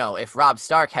that, if Robb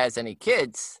Stark has any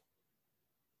kids,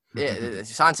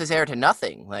 Sansa's heir to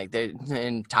nothing.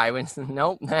 And Tywin's,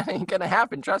 nope, that ain't gonna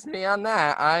happen. Trust me on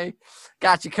that. I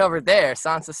got you covered there.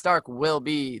 Sansa Stark will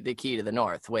be the key to the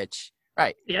north, which,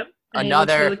 right. Yep. And he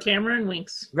looks to the camera and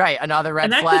winks. Right, another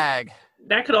red flag.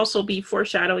 That could also be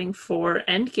foreshadowing for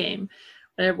Endgame,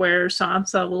 where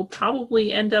Sansa will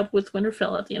probably end up with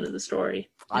Winterfell at the end of the story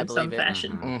in some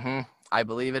fashion. Mm-hmm. I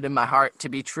believe it in my heart to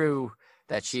be true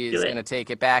that she is going to take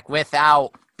it back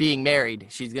without being married.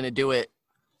 She's going to do it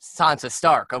Sansa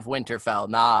Stark of Winterfell,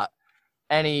 not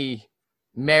any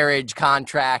marriage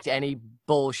contract, any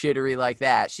bullshittery like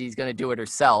that. She's going to do it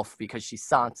herself because she's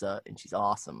Sansa and she's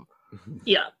awesome.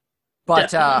 Yeah.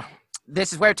 But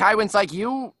this is where Tywin's like,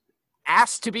 you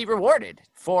asked to be rewarded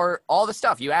for all the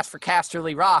stuff. You asked for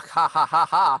Casterly Rock. Ha, ha, ha,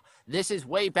 ha. This is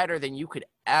way better than you could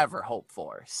ever hope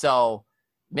for. So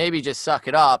maybe just suck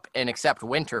it up and accept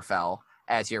Winterfell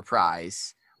as your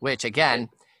prize, which, again,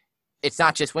 it's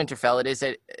not just Winterfell.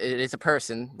 It is a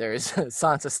person. There is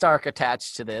Sansa Stark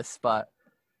attached to this, but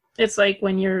it's like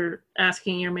when you're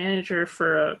asking your manager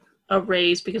for a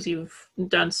raise because you've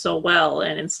done so well,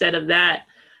 and instead of that,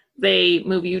 they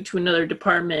move you to another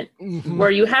department where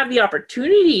you have the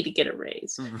opportunity to get a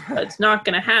raise, but it's not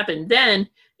going to happen then,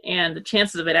 and the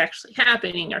chances of it actually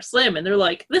happening are slim, and they're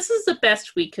like, this is the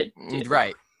best we could do.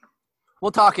 Right.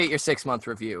 We'll talk at your 6-month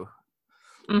review.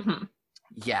 Mm-hmm.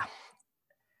 Yeah.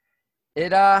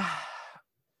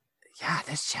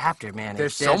 This chapter, man.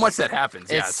 There's so much that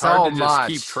happens. It's so hard to just much.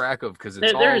 keep track of because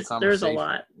it's all conversation. There's a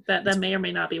lot. That may or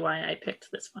may not be why I picked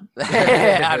this one.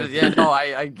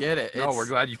 I get it. No, we're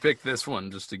glad you picked this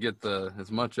one just to get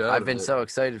as much out of it. I've been so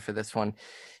excited for this one.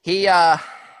 They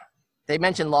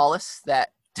mentioned Lawless, that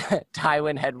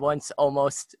Tywin had once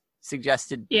almost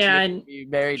suggested Yeah, Tyrion and be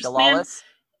married to just, man, Lawless.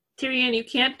 Tyrion, you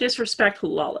can't disrespect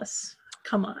Lawless.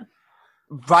 Come on.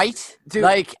 Right? Dude.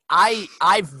 Like,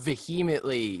 I've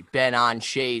vehemently been on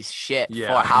Shay's shit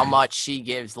Yeah. for how much she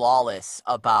gives Lawless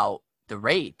about the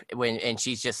rape. And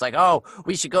she's just like, oh,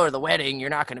 we should go to the wedding. You're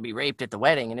not going to be raped at the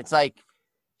wedding. And it's like,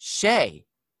 Shay,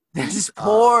 this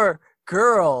poor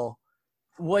girl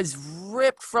was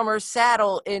ripped from her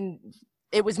saddle, and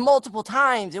it was multiple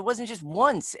times. It wasn't just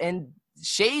once. And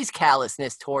Shay's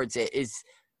callousness towards it is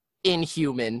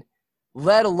inhuman,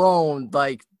 let alone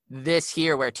like this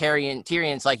here where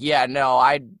Tyrion's like, yeah, no,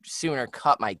 I'd sooner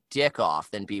cut my dick off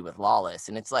than be with Lawless.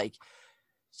 And it's like,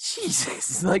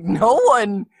 Jesus, like no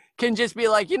one can just be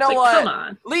like, you know It's like, what? come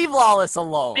on. Leave Lawless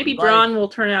alone. Maybe Like, Bronn will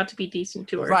turn out to be decent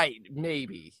to her. Right,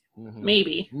 maybe. Mhm.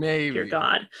 Maybe. Maybe. Dear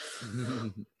God.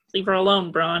 Leave her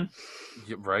alone, Bronn.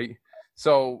 Yeah, right.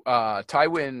 So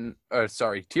Tyrion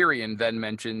then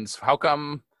mentions, how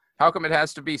come it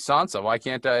has to be Sansa? Why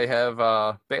can't I have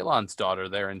Balon's daughter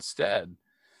there instead?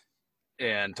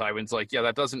 And Tywin's like, yeah,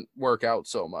 that doesn't work out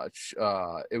so much.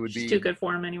 It would She's be too good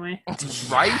for him anyway.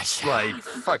 right. Like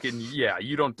fucking yeah,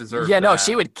 you don't deserve. Yeah, no, that.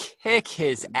 she would kick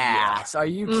his ass. Are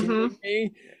you kidding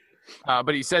me?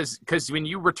 But he says, because when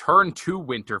you return to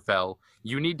Winterfell,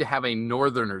 you need to have a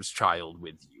Northerner's child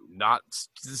with you, not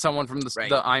someone from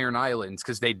the Iron Islands,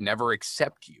 because they'd never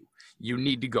accept you. You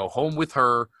need to go home with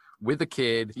her, with a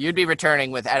kid. You'd be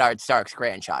returning with Eddard Stark's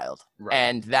grandchild. Right.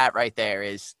 And that right there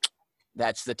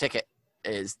that's the ticket.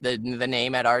 Is the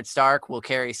name Eddard Stark will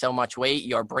carry so much weight.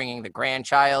 You're bringing the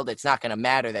grandchild. It's not going to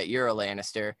matter that you're a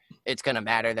Lannister. It's going to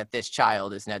matter that this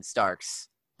child is Ned Stark's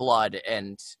blood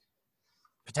and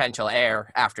potential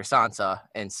heir after Sansa.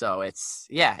 And so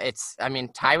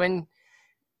Tywin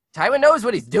knows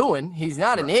what he's doing. He's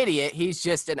not an idiot. He's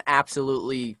just an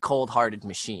absolutely cold-hearted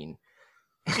machine.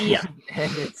 Yeah.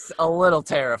 And it's a little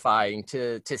terrifying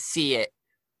to see it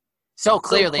so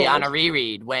clearly on a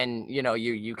reread when,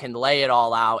 you can lay it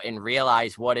all out and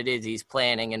realize what it is he's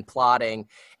planning and plotting,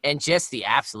 and just the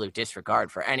absolute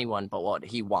disregard for anyone but what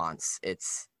he wants.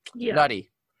 It's nutty.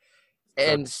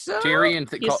 And Tyrion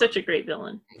he's such a great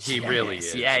villain. He really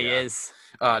is. Yeah, he is.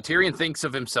 Tyrion thinks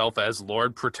of himself as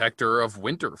Lord Protector of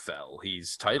Winterfell.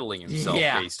 He's titling himself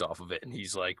based off of it. And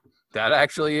he's like, that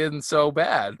actually isn't so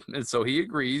bad. And so he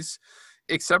agrees,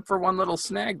 except for one little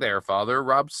snag there, Father,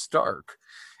 Robb Stark.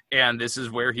 And this is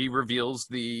where he reveals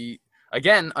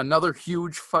again, another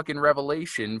huge fucking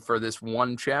revelation for this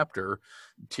one chapter.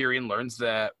 Tyrion learns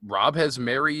that Robb has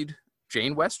married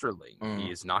Jane Westerling. He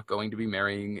is not going to be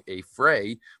marrying a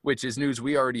Frey, which is news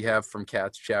we already have from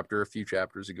Kat's chapter a few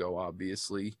chapters ago,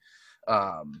 obviously.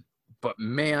 But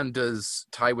man, does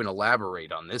Tywin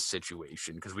elaborate on this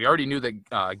situation, because we already knew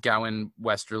that Gawain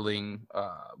Westerling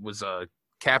was a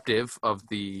captive of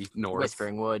the North.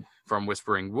 From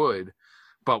Whispering Wood.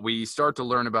 But we start to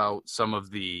learn about some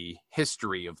of the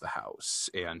history of the house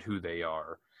and who they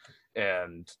are.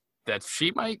 And that she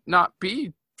might not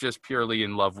be just purely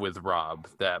in love with Robb,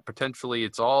 that potentially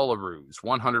it's all a ruse.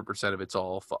 100% of it's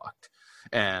all fucked.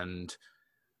 And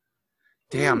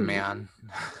damn, man.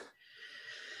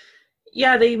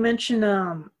 Yeah, they mention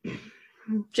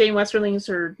Jane Westerling's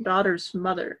her daughter's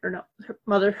mother, or no, her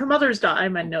mother's daughter. I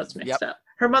had my notes mixed up.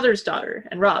 Her mother's daughter,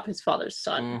 and Robb, his father's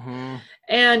son. Mm-hmm.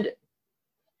 And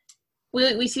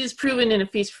we see this proven in A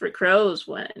Feast for Crows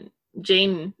when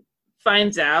Jane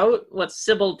finds out what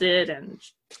Sybil did, and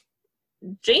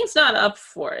Jane's not up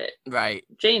for it. Right.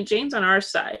 Jane's on our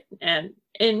side, and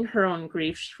in her own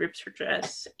grief, she rips her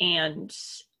dress, and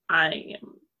I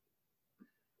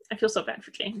feel so bad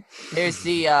for Jane. There's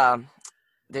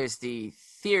the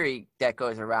theory that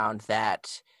goes around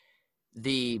that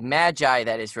the Magi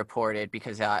that is reported,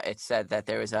 because it said that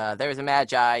there was a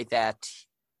Magi that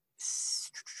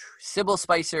Sybil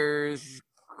Spicer's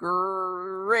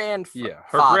grandfather.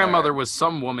 Her grandmother was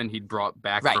some woman he'd brought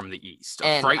back from the east.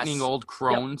 A frightening old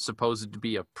crone, supposed to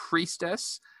be a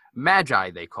priestess.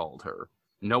 Magi, they called her.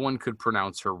 No one could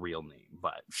pronounce her real name,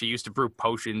 but she used to brew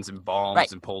potions and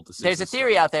balms and poultices. There's a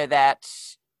theory out there that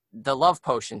the love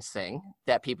potions thing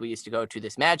that people used to go to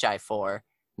this Magi for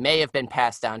may have been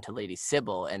passed down to Lady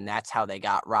Sybil, and that's how they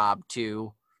got Robb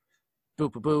to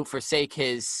forsake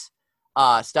his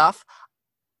stuff.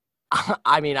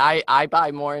 I mean, I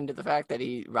buy more into the fact that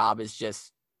Robb is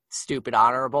just stupid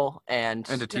honorable and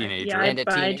a teenager. Yeah, I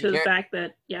buy to the fact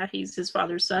that he's his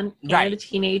father's son and a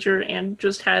teenager, and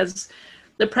just has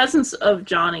the presence of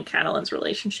Jon and Catelyn's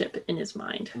relationship in his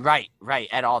mind. Right,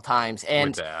 at all times.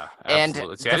 And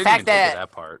the fact that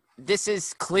this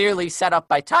is clearly set up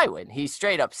by Tywin. He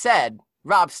straight up said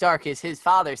Robb Stark is his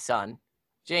father's son.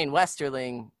 Jane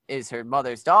Westerling is her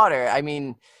mother's daughter. I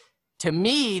mean, to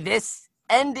me, this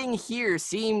ending here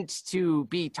seemed to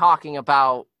be talking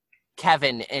about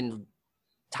Kevin and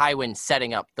Tywin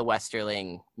setting up the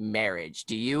Westerling marriage.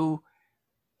 Do you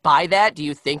buy that? Do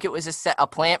you think it was a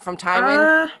plant from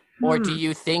Tywin? Or do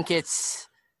you think it's...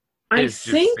 I just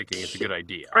think thinking it's a good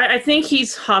idea. I think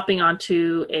he's hopping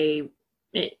onto the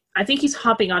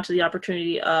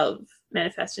opportunity of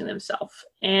manifesting himself,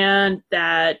 and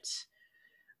that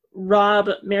Robb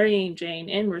marrying Jane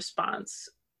in response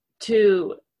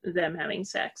to them having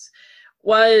sex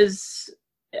was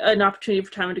an opportunity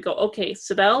for Tywin to go, okay,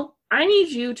 Sibel, I need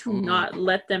you to not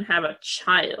let them have a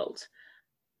child.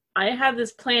 I have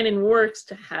this plan in works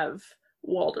to have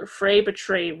Walder Frey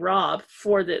betray Robb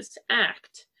for this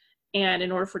act. And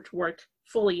in order for it to work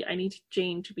fully, I need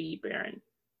Jane to be barren.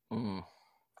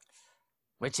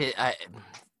 Which is,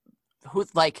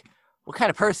 what kind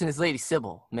of person is Lady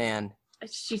Sybil, man?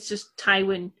 She's just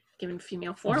Tywin given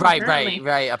female form. Right.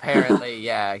 Apparently,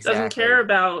 yeah, exactly. Doesn't care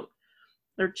about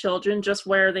their children, just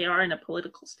where they are in a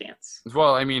political stance.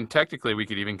 Well, I mean, technically, we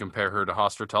could even compare her to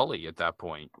Hoster Tully at that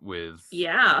point with...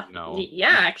 Yeah.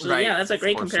 Right. That's a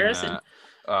great comparison.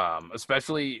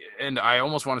 Especially, and I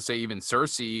almost want to say even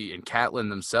Cersei and Catelyn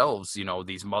themselves,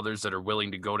 these mothers that are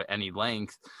willing to go to any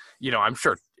length. I'm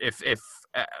sure if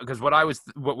because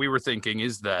what we were thinking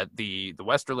is that the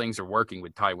Westerlings are working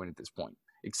with Tywin at this point,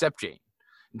 except Jane.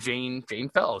 Jane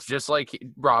fell, just like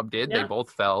Robb did. Yeah. They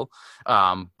both fell.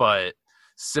 But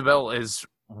Sybil is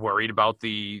worried about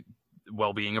the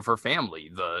well-being of her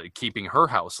family, the keeping her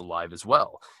house alive as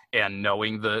well, and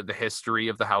knowing the history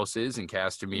of the houses in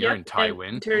Castamere and Tywin.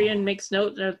 And Tyrion makes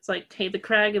note that it's like, hey, the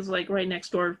crag is like right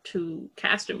next door to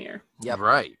Castamere. Yeah,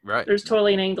 right. There's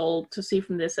totally an angle to see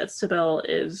from this that Sybil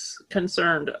is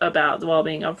concerned about the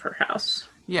well-being of her house.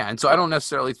 Yeah, and so I don't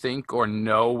necessarily think or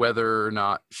know whether or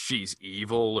not she's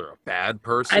evil or a bad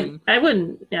person. I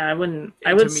wouldn't. I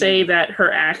would say that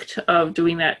her act of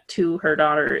doing that to her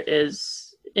daughter is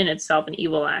in itself an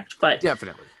evil act, but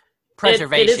definitely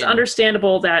preservation. It is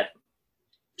understandable that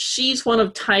she's one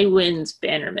of Tywin's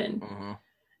bannermen,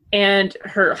 and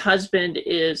her husband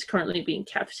is currently being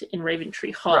kept in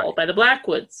Raventree Hall by the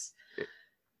Blackwoods.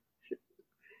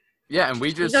 Yeah, and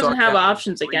we just he doesn't have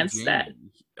options against that.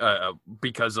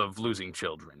 Because of losing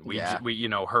children. We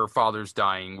her father's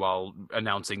dying while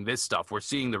announcing this stuff. We're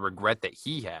seeing the regret that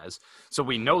he has. So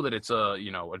we know that it's a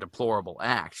deplorable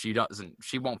act.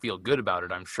 She won't feel good about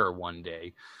it, I'm sure, one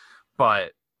day.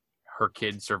 But her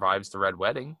kid survives the Red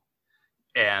Wedding.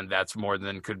 And that's more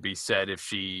than could be said if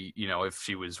she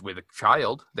was with a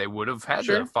child. They would have had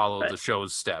to follow the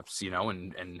show's steps,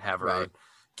 and have her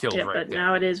killed right there.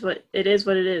 Now it is what it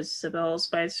is. Sybil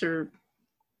Spicer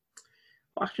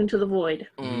walked into the void.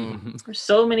 There's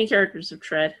so many characters of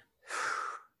tread.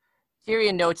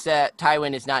 Tyrion notes that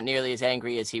Tywin is not nearly as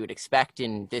angry as he would expect,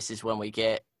 and this is when we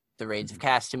get the raids of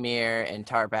Castamere and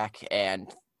Tarbeck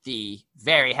and the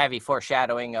very heavy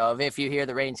foreshadowing of if you hear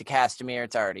the rains of Castamere,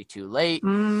 it's already too late.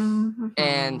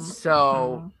 And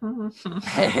so...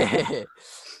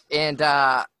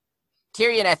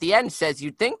 Tyrion at the end says,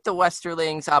 you'd think the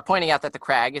Westerlings, pointing out that the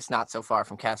crag is not so far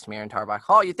from Castamere and Tarbeck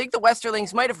Hall, you'd think the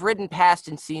Westerlings might have ridden past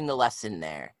and seen the lesson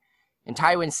there. And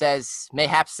Tywin says,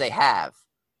 mayhaps they have.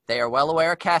 They are well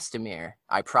aware of Castamere,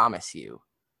 I promise you.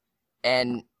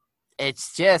 And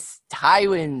it's just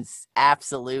Tywin's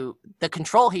the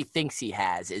control he thinks he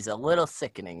has is a little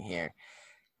sickening here.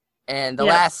 And the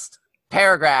last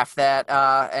paragraph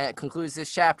that concludes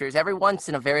this chapter is, every once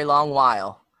in a very long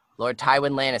while, Lord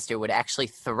Tywin Lannister would actually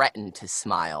threaten to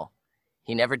smile.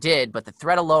 He never did, but the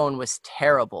threat alone was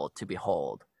terrible to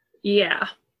behold. Yeah.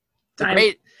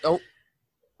 Sorry. I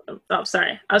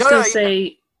was going to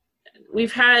say,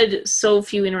 we've had so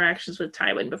few interactions with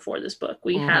Tywin before this book.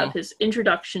 We have his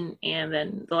introduction and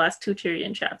then the last two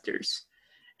Tyrion chapters.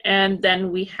 And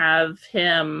then we have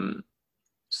him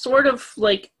sort of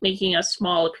like making a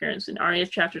small appearance in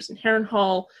Arya's chapters in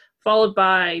Harrenhal, followed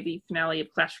by the finale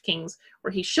of Clash of Kings,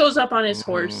 where he shows up on his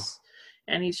horse,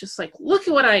 and he's just like, look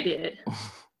at what I did.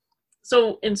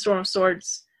 So in Storm of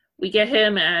Swords, we get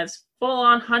him as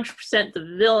full-on 100%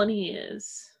 the villain he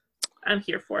is. I'm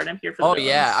here for it. I'm here for the villains.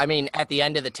 Yeah. I mean, at the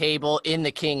end of the table, in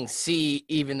the king's seat,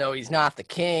 even though he's not the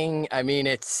king, I mean,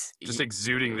 it's... just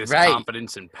exuding this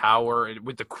confidence and power,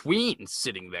 with the queen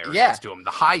sitting there next to him, the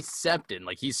High Septon,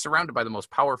 like he's surrounded by the most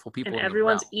powerful people in the realm. And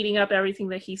everyone's eating up everything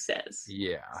that he says.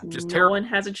 Yeah. Just no one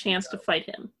has a chance to fight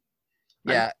him.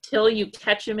 Yeah. Until you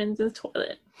catch him in the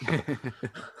toilet.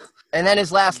 And then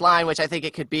his last line, which I think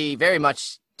it could be very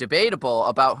much debatable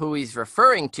about who he's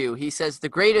referring to, he says, the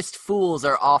greatest fools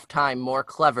are oft-time more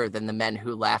clever than the men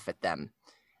who laugh at them.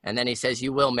 And then he says,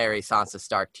 "You will marry Sansa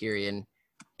Stark, Tyrion,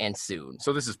 and soon."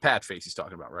 So this is Patchface he's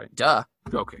talking about, right? Duh.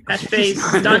 Okay. Patch face,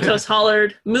 Dantos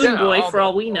hollered, Moon Yeah, Boy, all for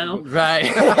all we know. Right.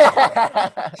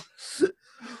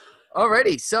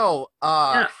 Alrighty, so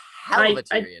Yeah, hell of a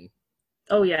Tyrion.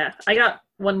 Oh yeah, I got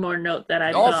one more note that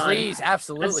I put Oh on. please,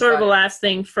 absolutely. It's sort of a fine. last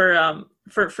thing for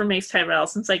Mace Tyrell,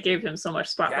 since I gave him so much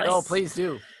spotlight. Oh please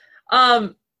do.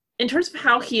 In terms of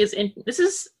how he is in, this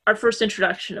is our first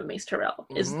introduction of Mace Tyrell.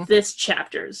 Is this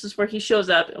chapter? This is where he shows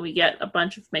up, and we get a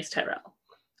bunch of Mace Tyrell.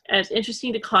 And it's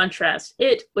interesting to contrast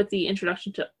it with the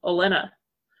introduction to Olenna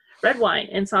Redwyne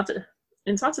in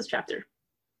Sansa's chapter,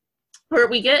 where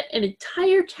we get an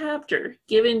entire chapter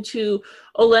given to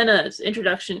Olenna's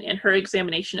introduction and her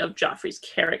examination of Joffrey's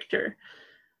character.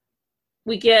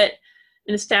 We get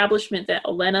an establishment that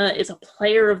Olenna is a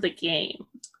player of the game.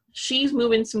 She's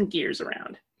moving some gears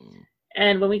around.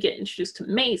 And when we get introduced to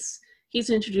Mace,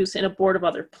 he's introduced in a board of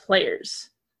other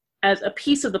players as a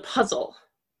piece of the puzzle,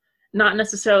 not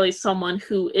necessarily someone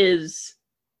who is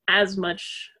as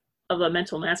much of a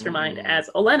mental mastermind as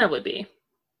Olenna would be.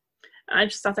 I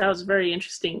just thought that was a very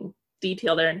interesting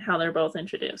detail there and how they're both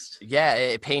introduced. Yeah,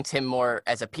 it paints him more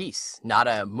as a piece, not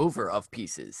a mover of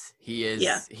pieces. He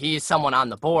is someone on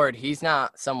the board. He's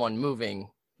not someone moving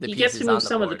the he pieces. He gets to move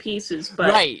some board. of the pieces,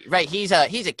 but right. He's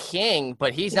a king,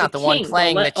 but he's not the one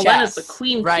playing the chess. Olenna's the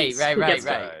queen piece.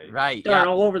 Right. Dart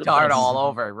all over the place. Dart all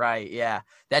over. Right. Yeah,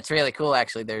 that's really cool.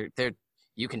 Actually, they're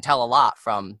you can tell a lot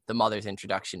from the mother's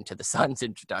introduction to the son's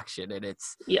introduction, and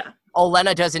it's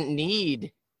Olenna doesn't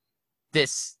need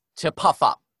this to puff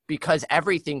up, because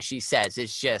everything she says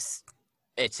is just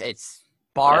it's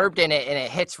barbed and it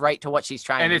hits right to what she's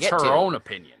trying to get to. And it's her own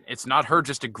opinion. It's not her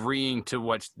just agreeing to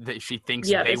what she thinks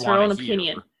they want to hear. Yeah, it's her own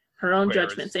opinion, her own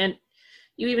judgments. And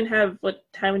you even have what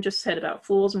Tywin just said about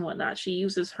fools and whatnot. She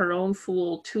uses her own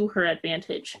fool to her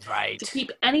advantage. Right. To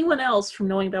keep anyone else from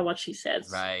knowing about what she says.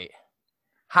 Right.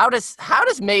 How does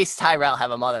Mace Tyrell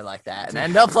have a mother like that and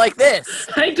end up like this?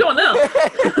 I don't know.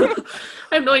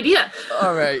 I have no idea.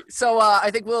 All right. So I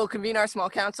think we'll convene our small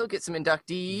council, get some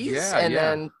inductees,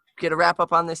 then get a wrap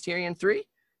up on this Tyrion 3.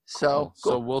 So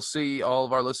cool. So we'll see all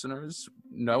of our listeners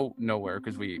nowhere,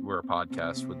 because we're a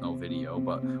podcast with no video,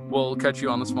 but we'll catch you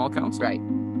on the small council. Right.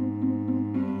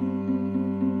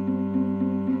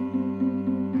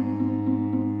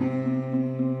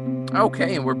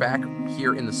 Okay, and we're back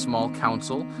here in the small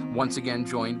council, once again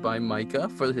joined by Micah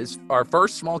for our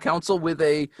first small council with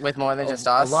more than just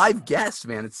us. A live guest,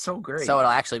 man. It's so great. So it'll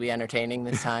actually be entertaining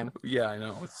this time. Yeah, I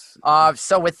know.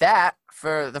 So with that,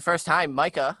 for the first time,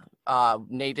 Micah,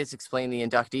 Nate has explained the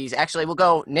inductees. Actually, we'll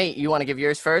go, Nate, you want to give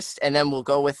yours first, and then we'll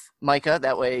go with Micah.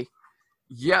 That way.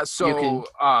 Yeah, so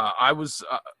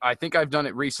I think I've done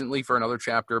it recently for another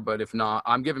chapter, but if not,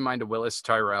 I'm giving mine to Willis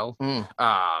Tyrell.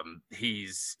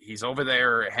 He's over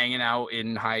there hanging out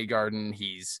in Highgarden.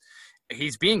 He's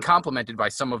being complimented by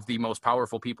some of the most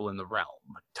powerful people in the realm.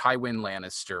 Tywin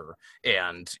Lannister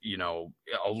and,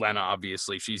 Olenna,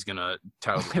 obviously, she's going to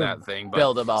tout that thing. But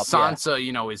build him up.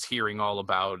 Sansa, is hearing all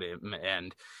about him.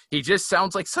 And he just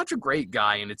sounds like such a great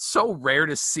guy. And it's so rare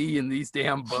to see in these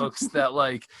damn books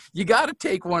that, you got to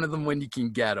take one of them when you can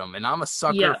get them. And I'm a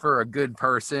sucker for a good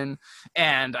person.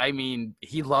 And, I mean,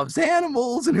 he loves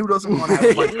animals. And who doesn't want to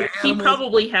have animals? He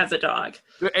probably has a dog.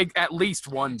 At least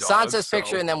one dog. Sansa's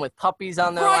picturing them with puppies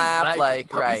on their lap.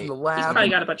 Puppies in the lap. He's probably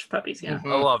got a bunch of puppies, yeah.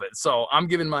 I love it. So I'm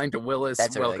giving mine to Willis,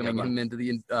 welcoming him into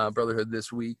the Brotherhood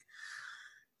this week.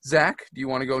 Zach, do you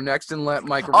want to go next and let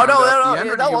Mike? Oh,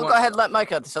 no, we'll go ahead and let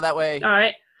Micah, so that way all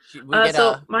right. We get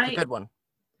a good one.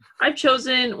 I've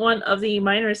chosen one of the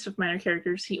minorest of minor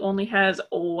characters. He only has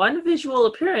one visual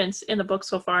appearance in the book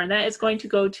so far, and that is going to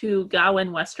go to Gawain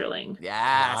Westerling.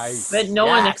 Yes. Nice. But no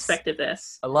one expected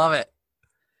this. I love it.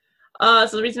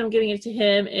 So the reason I'm giving it to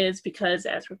him is because,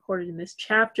 as recorded in this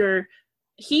chapter,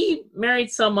 he married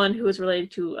someone who is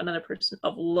related to another person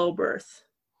of low birth.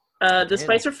 The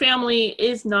Spicer family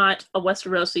is not a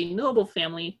Westerosi noble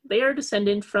family. They are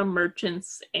descended from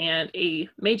merchants and a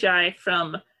magi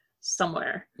from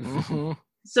somewhere.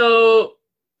 So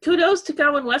kudos to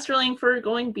Gawain Westerling for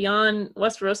going beyond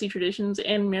Westerosi traditions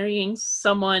and marrying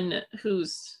someone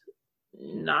who's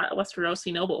not a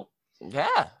Westerosi noble.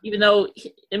 Yeah. Even though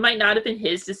it might not have been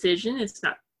his decision, it's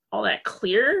not all that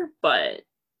clear, but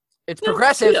it's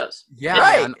progressive. Kudos. Yeah,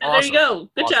 right. Man, awesome. There you go.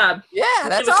 Good job. Yeah,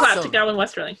 that's Give a clap awesome. to Gawain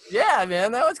Westerling. Yeah,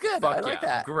 man, that was good. Fuck I like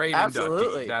that. Great,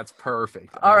 absolutely. Inductee. That's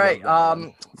perfect. All right.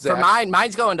 Zach? For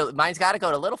mine's got to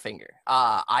go to Littlefinger.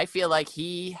 I feel like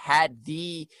he had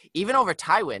even over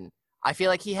Tywin, I feel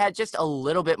like he had just a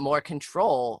little bit more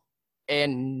control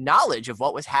and knowledge of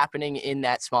what was happening in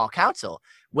that small council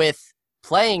with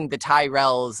playing the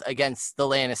Tyrells against the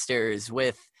Lannisters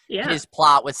with Yeah. his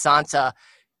plot with Sansa.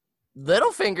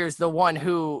 Littlefinger's the one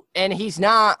who, and he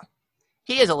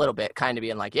is a little bit kind of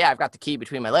being like, yeah, I've got the key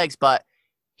between my legs, but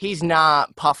he's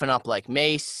not puffing up like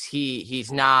Mace.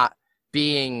 He's not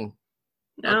being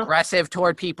aggressive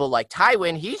toward people like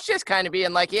Tywin. He's just kind of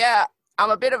being like, yeah,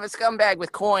 I'm a bit of a scumbag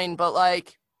with coin, but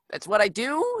like, that's what I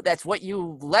do. That's what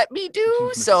you let me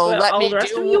do. So let me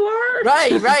do. You are.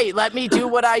 Right. Let me do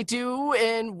what I do,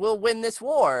 and we'll win this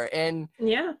war. And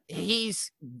yeah,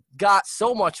 he's got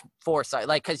so much foresight.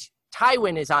 Like, because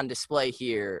Tywin is on display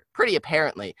here pretty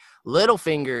apparently.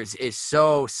 Littlefinger's is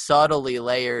so subtly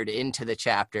layered into the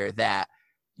chapter that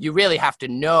you really have to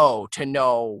know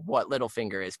what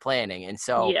Littlefinger is planning. And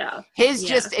so his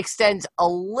just extends a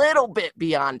little bit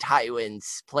beyond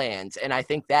Tywin's plans. And I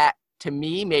think that, to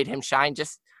me, made him shine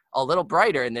just a little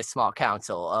brighter in this small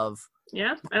council of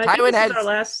and I think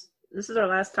this is our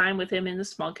last time with him in the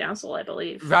small council, I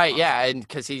believe. Right, yeah, and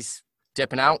because he's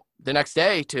dipping out the next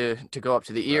day to go up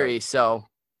to the Eyrie. Right. So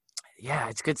yeah,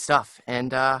 it's good stuff.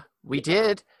 And we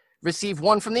did receive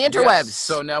one from the interwebs. Yes.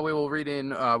 So now we will read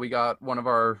in, we got one of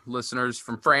our listeners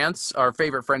from France, our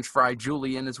favorite French fry,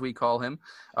 Julian, as we call him.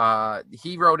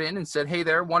 He wrote in and said, hey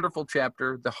there, wonderful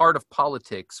chapter, The Heart of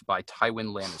Politics by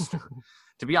Tywin Lannister.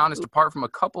 To be honest, apart from a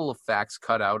couple of facts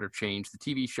cut out or changed, the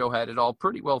TV show had it all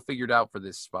pretty well figured out for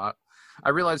this spot. I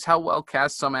realized how well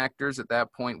cast some actors at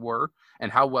that point were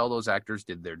and how well those actors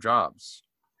did their jobs.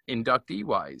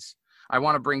 Inductee-wise, I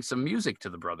want to bring some music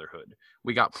to the Brotherhood.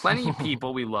 We got plenty of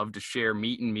people we love to share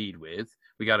meat and mead with.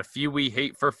 We got a few we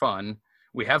hate for fun.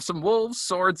 We have some wolves,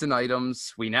 swords, and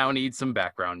items. We now need some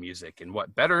background music. And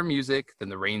what better music than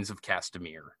the Rains of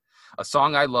Castamere? A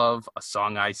song I love, a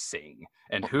song I sing.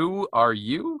 And who are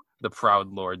you? The proud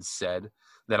lord said,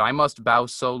 that I must bow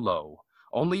so low.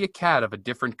 Only a cat of a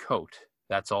different coat.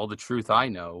 That's all the truth I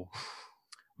know.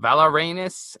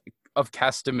 Valaranus of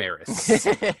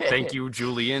Castamaris. Thank you,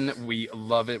 Julian. We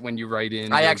love it when you write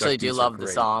in. I actually do love the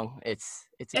song. It's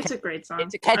a great song.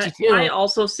 It's a catchy tune. I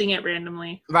also sing it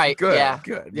randomly. Right. Good. Yeah.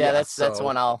 Good. Yeah, that's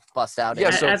one I'll bust out.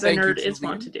 Yeah, so as a nerd, it's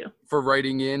fun to do. For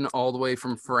writing in all the way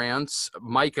from France.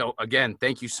 Micah, again,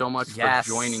 thank you so much for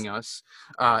joining us.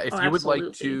 If you would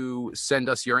like to send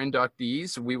us your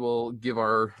inductees, we will give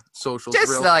our socials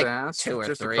just real like fast. Two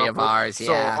or three of ours,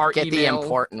 So our get email, the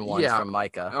important ones from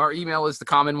Micah. Our email is the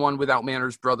common one,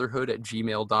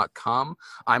 withoutmannersbrotherhood@gmail.com.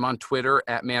 I'm on Twitter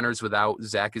 @mannerswithout.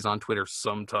 Zach is on Twitter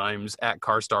sometimes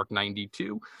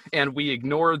 @carstark92. And we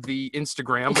ignore the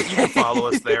Instagram, but you can follow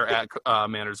us there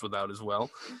 @mannerswithout as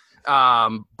well.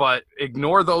 But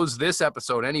ignore those this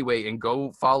episode anyway, and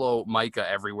go follow Micah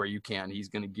everywhere you can. He's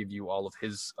going to give you all of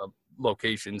his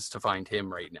locations to find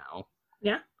him right now.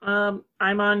 Yeah. I'm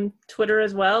on Twitter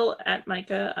as well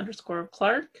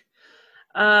 @Micah_Clark.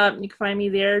 You can find me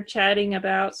there chatting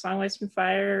about Song of Ice and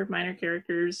Fire, minor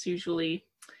characters, usually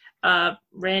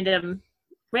random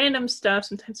stuff.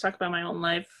 Sometimes talk about my own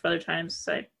life. Other times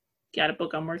I got a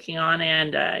book I'm working on,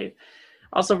 and I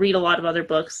also read a lot of other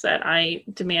books that I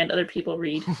demand other people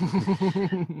read.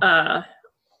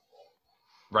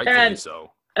 Rightfully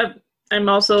so. I'm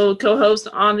also co-host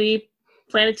on the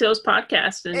Planetos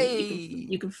podcast, and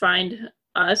you can find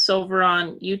us over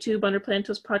on YouTube under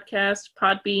Planetos Podcast,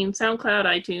 Podbean, SoundCloud,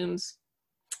 iTunes.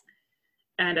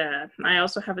 And I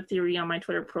also have a theory on my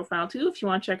Twitter profile too, if you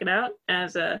want to check it out,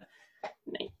 as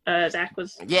Zach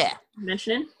was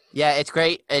mentioning. Yeah, it's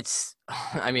great. It's,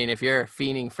 I mean, if you're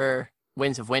fiending for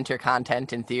Winds of Winter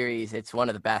content and theories, it's one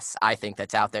of the best, I think,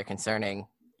 that's out there concerning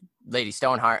Lady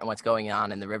Stoneheart and what's going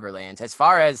on in the Riverlands. As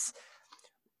far as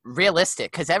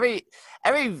realistic, because every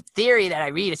theory that I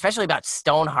read, especially about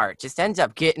Stoneheart, just ends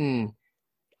up getting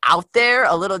out there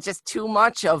a little, just too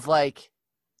much of like,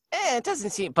 it doesn't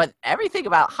seem, but everything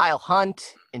about Hyle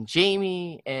Hunt and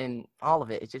Jaime and all of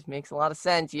it, it just makes a lot of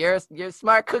sense. You're a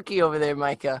smart cookie over there,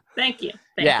 Micah. Thank you.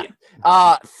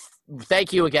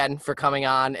 Thank you again for coming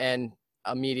on and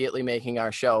immediately making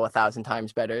our show 1,000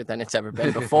 times better than it's ever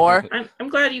been before. I'm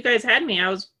glad you guys had me. I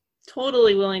was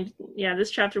totally willing.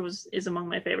 This chapter is among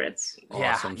my favorites.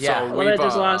 Awesome. Yeah. So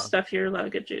there's a lot of stuff here, a lot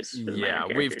of good juice. Yeah,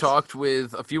 we've talked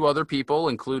with a few other people,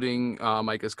 including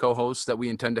Micah's co-hosts that we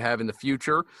intend to have in the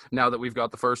future. Now that we've got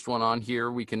the first one on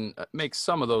here, we can make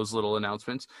some of those little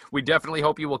announcements. We definitely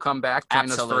hope you will come back,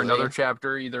 join us for another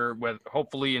chapter, either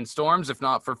hopefully in Storms, if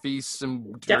not for Feasts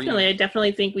and Definitely. I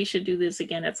definitely think we should do this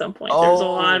again at some point. There's a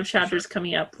lot of chapters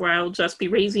coming up where I'll just be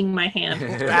raising my hand.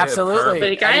 Absolutely.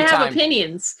 But I have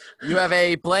opinions. You have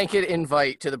a blanket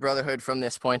invite to the Brotherhood from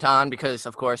this point on, because,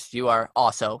 of course, you are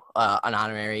also an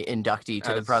honorary inductee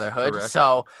to the Brotherhood. Correct.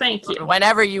 So thank you.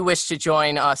 Whenever you wish to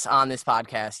join us on this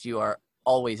podcast, you are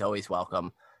always, always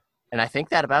welcome. And I think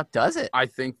that about does it. I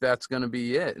think that's going to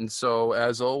be it. And so,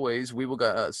 as always, we will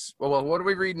go. Well, what are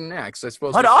we reading next? I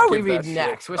suppose. What we should are we give that reading shit-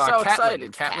 next? We're so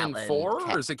excited. Catlin Catlin. 4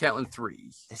 or is it Catlin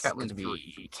 3? This Catlin is gonna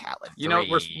 3. be Catlin 3. You know,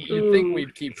 you'd think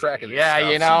we'd keep track of this Yeah, stuff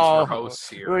you since know, we're hosts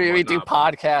here. and we do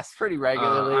whatnot, podcasts pretty but,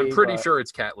 regularly. I'm pretty but- sure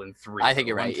it's Catlin 3. I think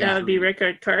you're though. right, One, yeah. That two, would be three.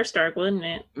 Rickard Karstark, wouldn't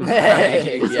it?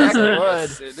 Exactly would.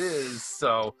 Yes, it is.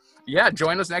 So, yeah,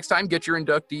 join us next time. Get your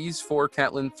inductees for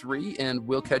Catlin 3, and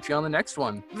we'll catch you on the next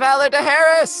one. Valor to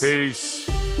Harris. Peace.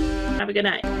 Have a good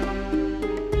night.